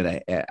they were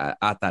even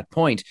at that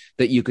point,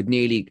 that you could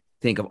nearly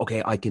think of,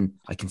 okay, I can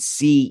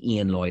see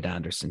Ian Lloyd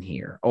Anderson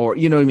here, or,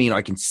 you know what I mean?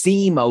 I can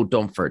see Mo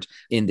Dunford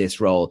in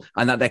this role,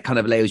 and that kind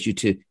of allows you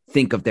to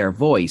think of their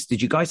voice.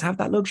 Did you guys have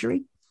that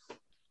luxury?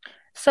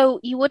 So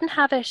you wouldn't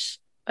have it,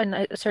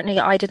 and certainly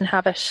I didn't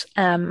have it.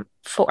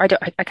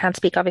 I can't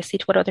speak obviously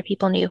to what other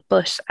people knew,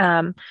 but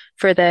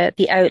for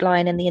the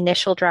outline and the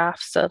initial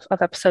drafts of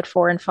episode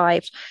 4 and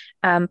 5.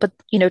 But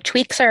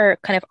tweaks are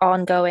kind of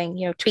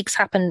ongoing. Tweaks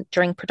happen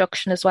during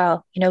production as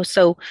well.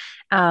 So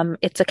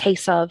it's a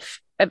case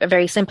of, a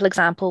very simple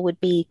example would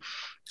be,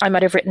 I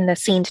might have written a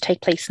scene to take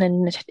place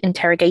in an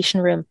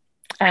interrogation room.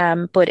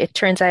 But it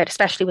turns out,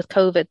 especially with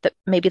COVID, that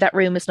maybe that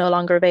room is no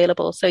longer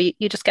available. So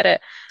you just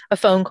get a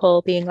phone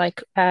call being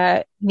like,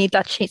 need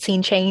that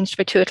scene changed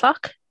for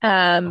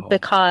 2:00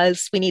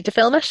 because we need to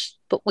film it,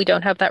 but we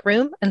don't have that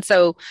room. And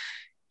so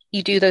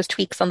you do those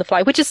tweaks on the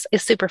fly, which is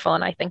super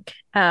fun, I think.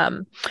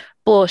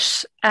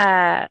 But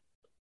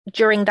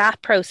during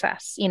that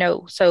process,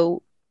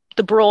 so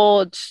the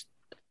broad,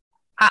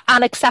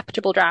 an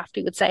acceptable draft,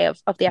 we would say,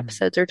 of the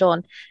episodes are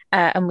done.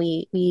 And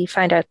we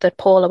found out that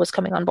Paula was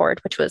coming on board,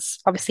 which was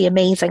obviously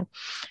amazing.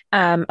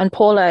 And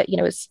Paula,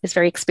 is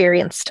very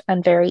experienced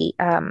and very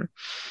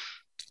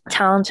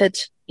talented,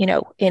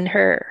 in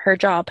her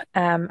job.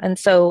 And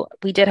so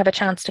we did have a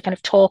chance to kind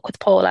of talk with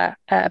Paula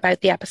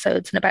about the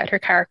episodes and about her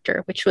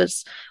character, which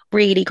was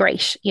really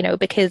great,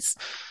 because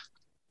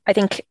I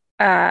think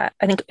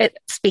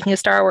speaking of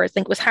Star Wars, I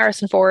think it was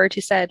Harrison Ford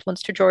who said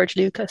once to George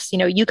Lucas,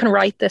 you can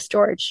write this,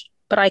 George,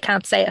 but I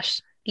can't say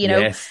it,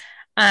 Yes.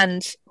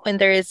 And when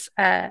there's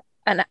an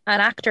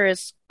actor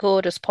as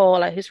good as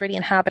Paula, who's really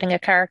inhabiting a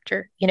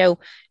character,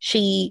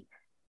 she's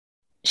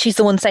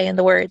the one saying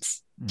the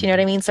words. Do you know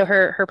what I mean? So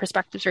her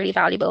perspective is really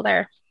valuable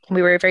there, and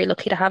we were very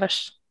lucky to have it.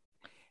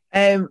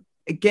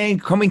 Again,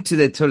 coming to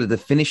the sort of the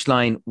finish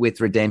line with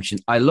Redemption,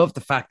 I love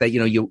the fact that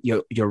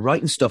you're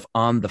writing stuff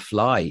on the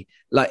fly,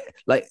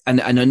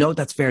 and I know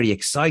that's very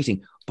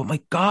exciting. But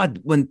my God,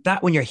 when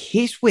you're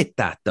hit with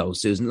that though,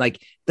 Susan,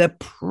 like the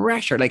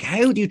pressure, like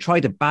how do you try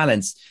to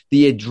balance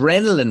the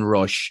adrenaline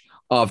rush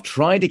of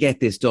trying to get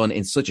this done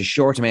in such a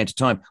short amount of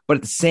time, but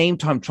at the same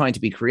time trying to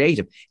be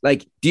creative?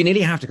 Like, do you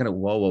nearly have to kind of,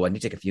 whoa, I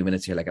need to take a few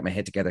minutes here, like get my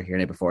head together here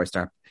now before I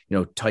start,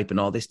 typing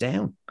all this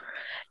down?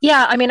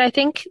 Yeah, I mean, I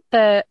think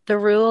the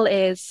rule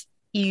is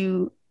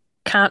you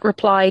can't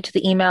reply to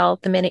the email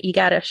the minute you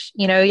get it.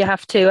 You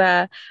have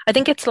to, I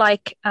think it's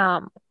like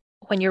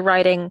when you're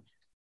writing,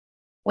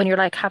 when you're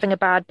like having a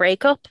bad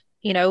breakup,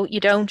 you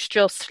don't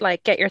just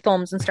like get your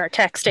thumbs and start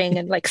texting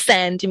and like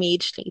send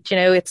immediately.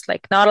 It's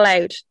like not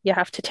allowed. You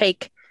have to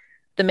take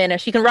the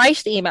minute. You can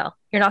write the email,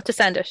 you're not to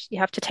send it. You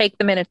have to take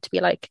the minute to be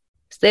like,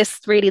 is this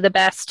really the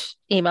best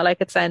email I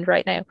could send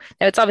right now?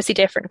 Now it's obviously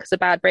different because a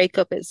bad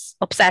breakup is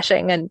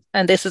upsetting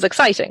and this is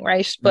exciting,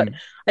 right? But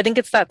I think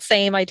it's that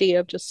same idea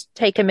of just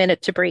take a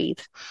minute to breathe.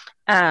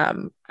 I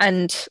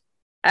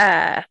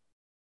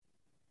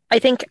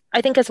think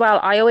as well,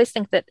 I always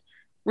think that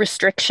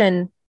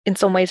restriction in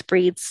some ways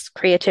breeds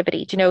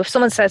creativity. If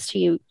someone says to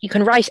you, you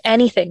can write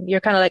anything, you're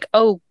kind of like,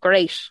 oh,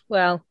 great.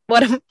 Well,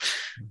 what am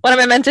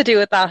I meant to do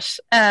with that?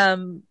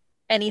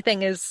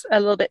 Anything is a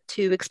little bit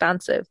too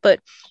expansive. But,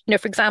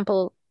 for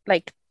example,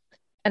 like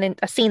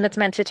a scene that's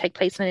meant to take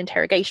place in an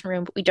interrogation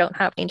room, but we don't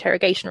have the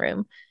interrogation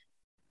room.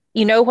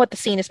 What the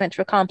scene is meant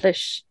to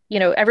accomplish.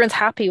 Everyone's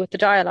happy with the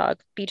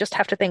dialogue, but you just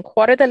have to think,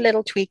 what are the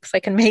little tweaks I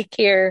can make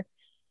here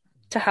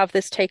to have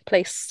this take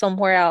place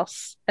somewhere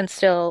else and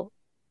still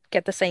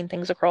get the same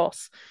things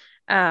across?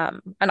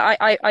 And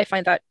I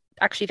find that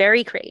actually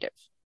very creative.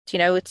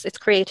 It's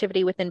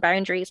creativity within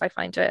boundaries. I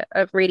find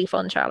a really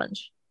fun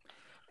challenge.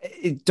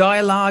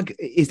 Dialogue,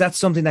 is that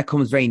something that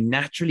comes very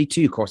naturally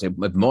to you? Of course, it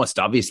must,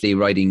 obviously,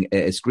 writing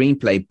a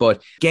screenplay,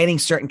 but getting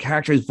certain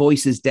characters'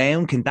 voices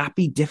down, can that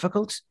be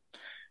difficult?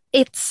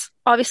 It's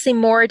obviously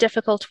more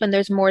difficult when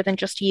there's more than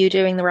just you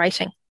doing the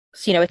writing.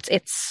 So,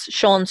 it's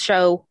Sean's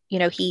show.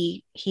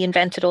 He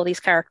invented all these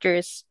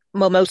characters.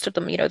 Well, most of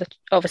them,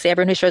 obviously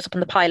everyone who shows up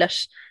in the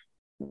pilot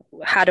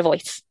had a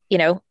voice,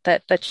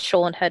 that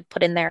Sean had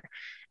put in there.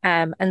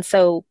 And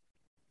so,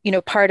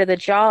 part of the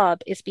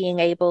job is being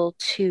able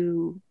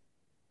to,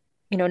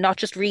 not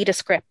just read a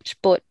script,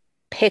 but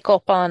pick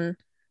up on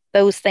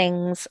those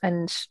things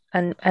and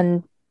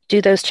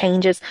do those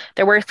changes.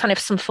 There were kind of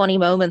some funny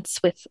moments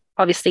with,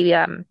 obviously,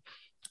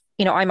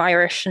 you know, I'm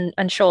Irish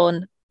and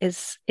Sean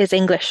is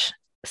English.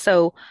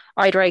 So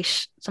I'd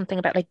write something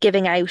about like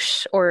giving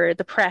out or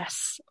the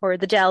press or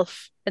the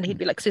Delph, and he'd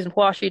be like, Susan,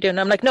 what are you doing? And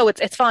I'm like, no,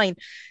 it's fine.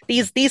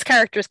 These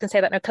characters can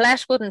say that. Now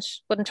Colette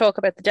wouldn't talk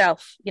about the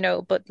Delph, you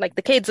know, but like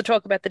the kids would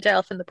talk about the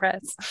Delph in the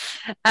press.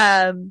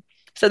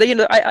 So that, you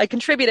know, I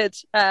contributed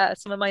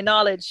some of my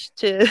knowledge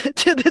to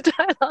the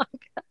dialogue.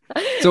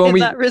 So in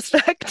that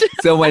respect.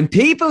 So when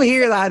people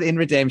hear that in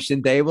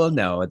Redemption, they will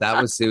know that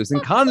was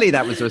Susan Connolly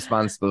that was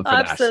responsible for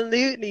that.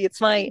 Absolutely.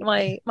 It's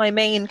my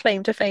main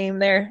claim to fame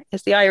there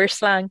is the Irish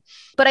slang.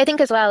 But I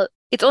think as well,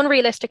 it's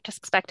unrealistic to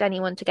expect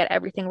anyone to get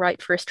everything right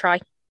first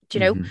try. Do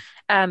you know?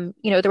 Mm-hmm.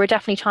 You know, there were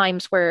definitely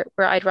times where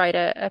I'd write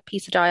a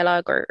piece of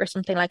dialogue or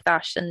something like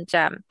that, and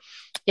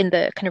in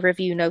the kind of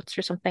review notes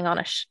or something on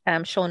it,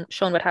 Sean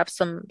would have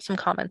some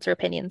comments or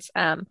opinions.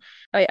 I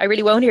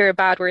really won't hear a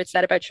bad word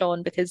said about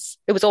Sean, because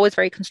it was always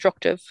very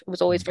constructive. It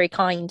was always very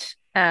kind,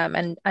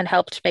 and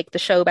helped make the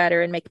show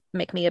better and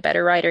make me a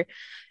better writer.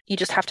 You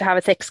just have to have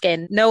a thick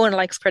skin. No one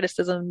likes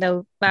criticism,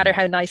 no matter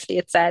how nicely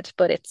it's said,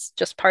 but it's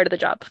just part of the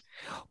job.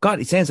 God,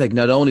 it sounds like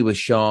not only was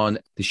Sean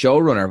the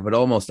showrunner, but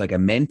almost like a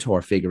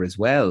mentor figure as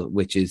well,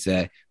 which is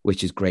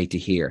great to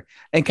hear.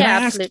 And can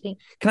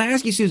I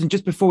ask you, Susan,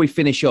 just before we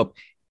finish up,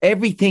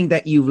 everything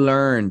that you've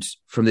learned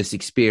from this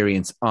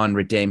experience on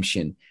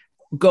Redemption,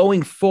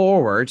 going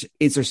forward,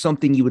 is there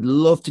something you would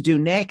love to do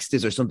next?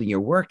 Is there something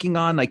you're working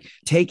on? Like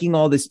taking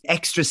all this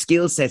extra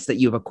skill sets that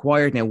you've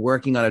acquired now,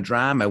 working on a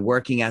drama,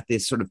 working at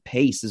this sort of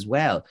pace as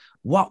well.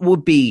 What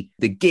would be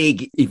the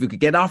gig, if you could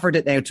get offered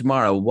it now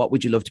tomorrow, what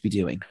would you love to be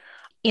doing?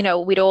 You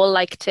know, we'd all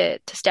like to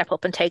step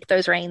up and take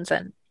those reins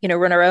and, you know,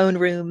 run our own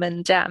room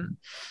and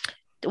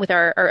with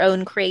our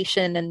own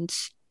creation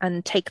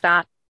and take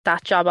that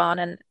job on.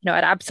 And, you know,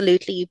 I'd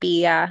absolutely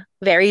be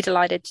very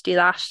delighted to do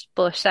that.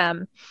 But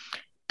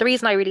the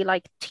reason I really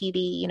like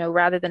TV, you know,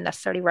 rather than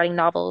necessarily writing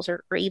novels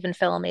or even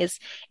film, is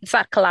it's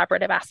that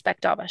collaborative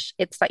aspect of it.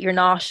 It's that you're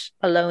not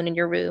alone in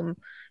your room,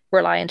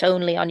 reliant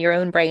only on your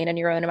own brain and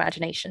your own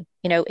imagination.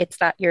 You know, it's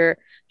that you're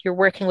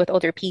working with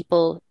other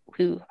people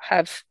who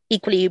have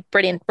equally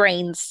brilliant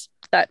brains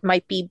that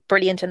might be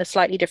brilliant in a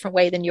slightly different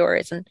way than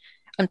yours, and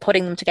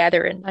putting them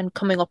together and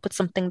coming up with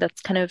something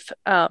that's kind of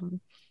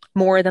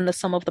more than the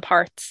sum of the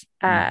parts.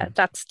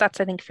 That's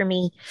I think for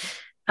me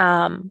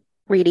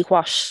really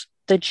what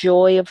the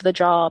joy of the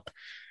job.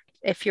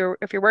 If you're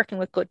working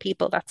with good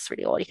people, that's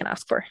really all you can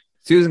ask for.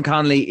 Susan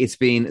Connolly, it's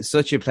been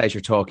such a pleasure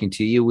talking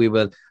to you. We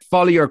will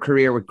follow your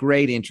career with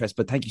great interest,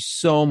 but thank you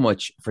so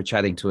much for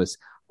chatting to us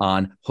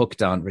on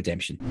Hooked on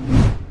Redemption.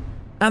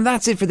 And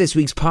that's it for this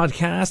week's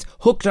podcast.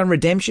 Hooked on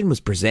Redemption was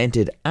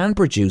presented and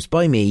produced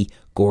by me,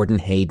 Gordon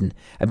Hayden.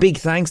 A big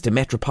thanks to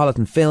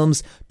Metropolitan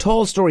Films,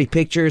 Tall Story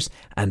Pictures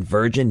and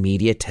Virgin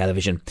Media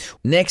Television.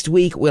 Next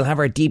week, we'll have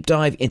our deep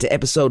dive into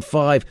episode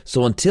 5.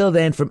 So until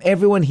then, from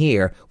everyone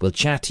here, we'll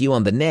chat to you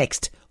on the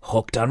next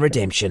Hooked on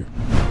Redemption.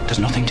 There's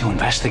nothing to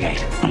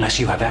investigate unless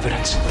you have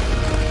evidence.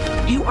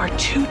 You are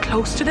too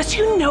close to this.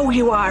 You know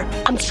you are.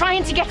 I'm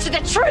trying to get to the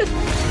truth.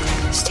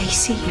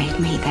 Stacey made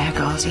me their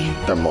guardian.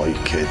 They're my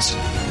kids.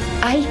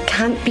 I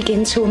can't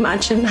begin to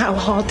imagine how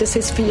hard this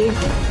is for you.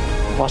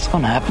 What's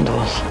going to happen to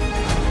us?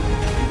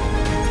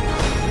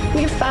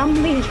 We're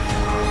family.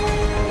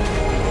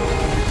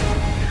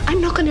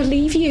 I'm not going to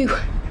leave you.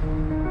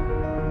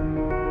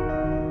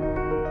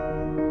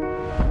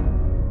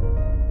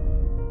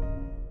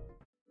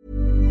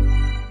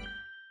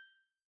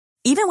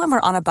 Even when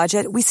we're on a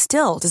budget, we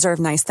still deserve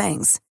nice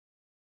things.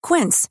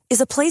 Quince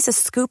is a place to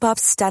scoop up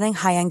stunning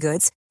high-end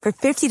goods for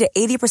 50 to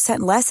 80%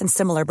 less than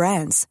similar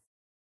brands.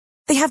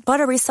 They have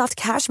buttery soft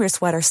cashmere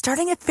sweaters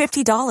starting at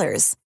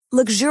 $50,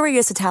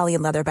 luxurious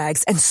Italian leather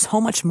bags, and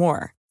so much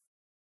more.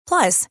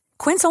 Plus,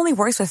 Quince only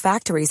works with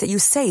factories that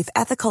use safe,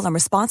 ethical, and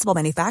responsible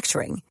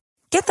manufacturing.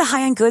 Get the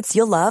high-end goods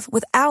you'll love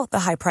without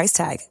the high price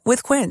tag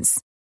with Quince.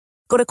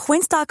 Go to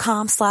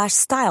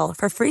quince.com/style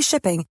for free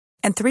shipping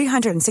and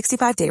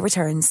 365-day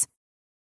returns.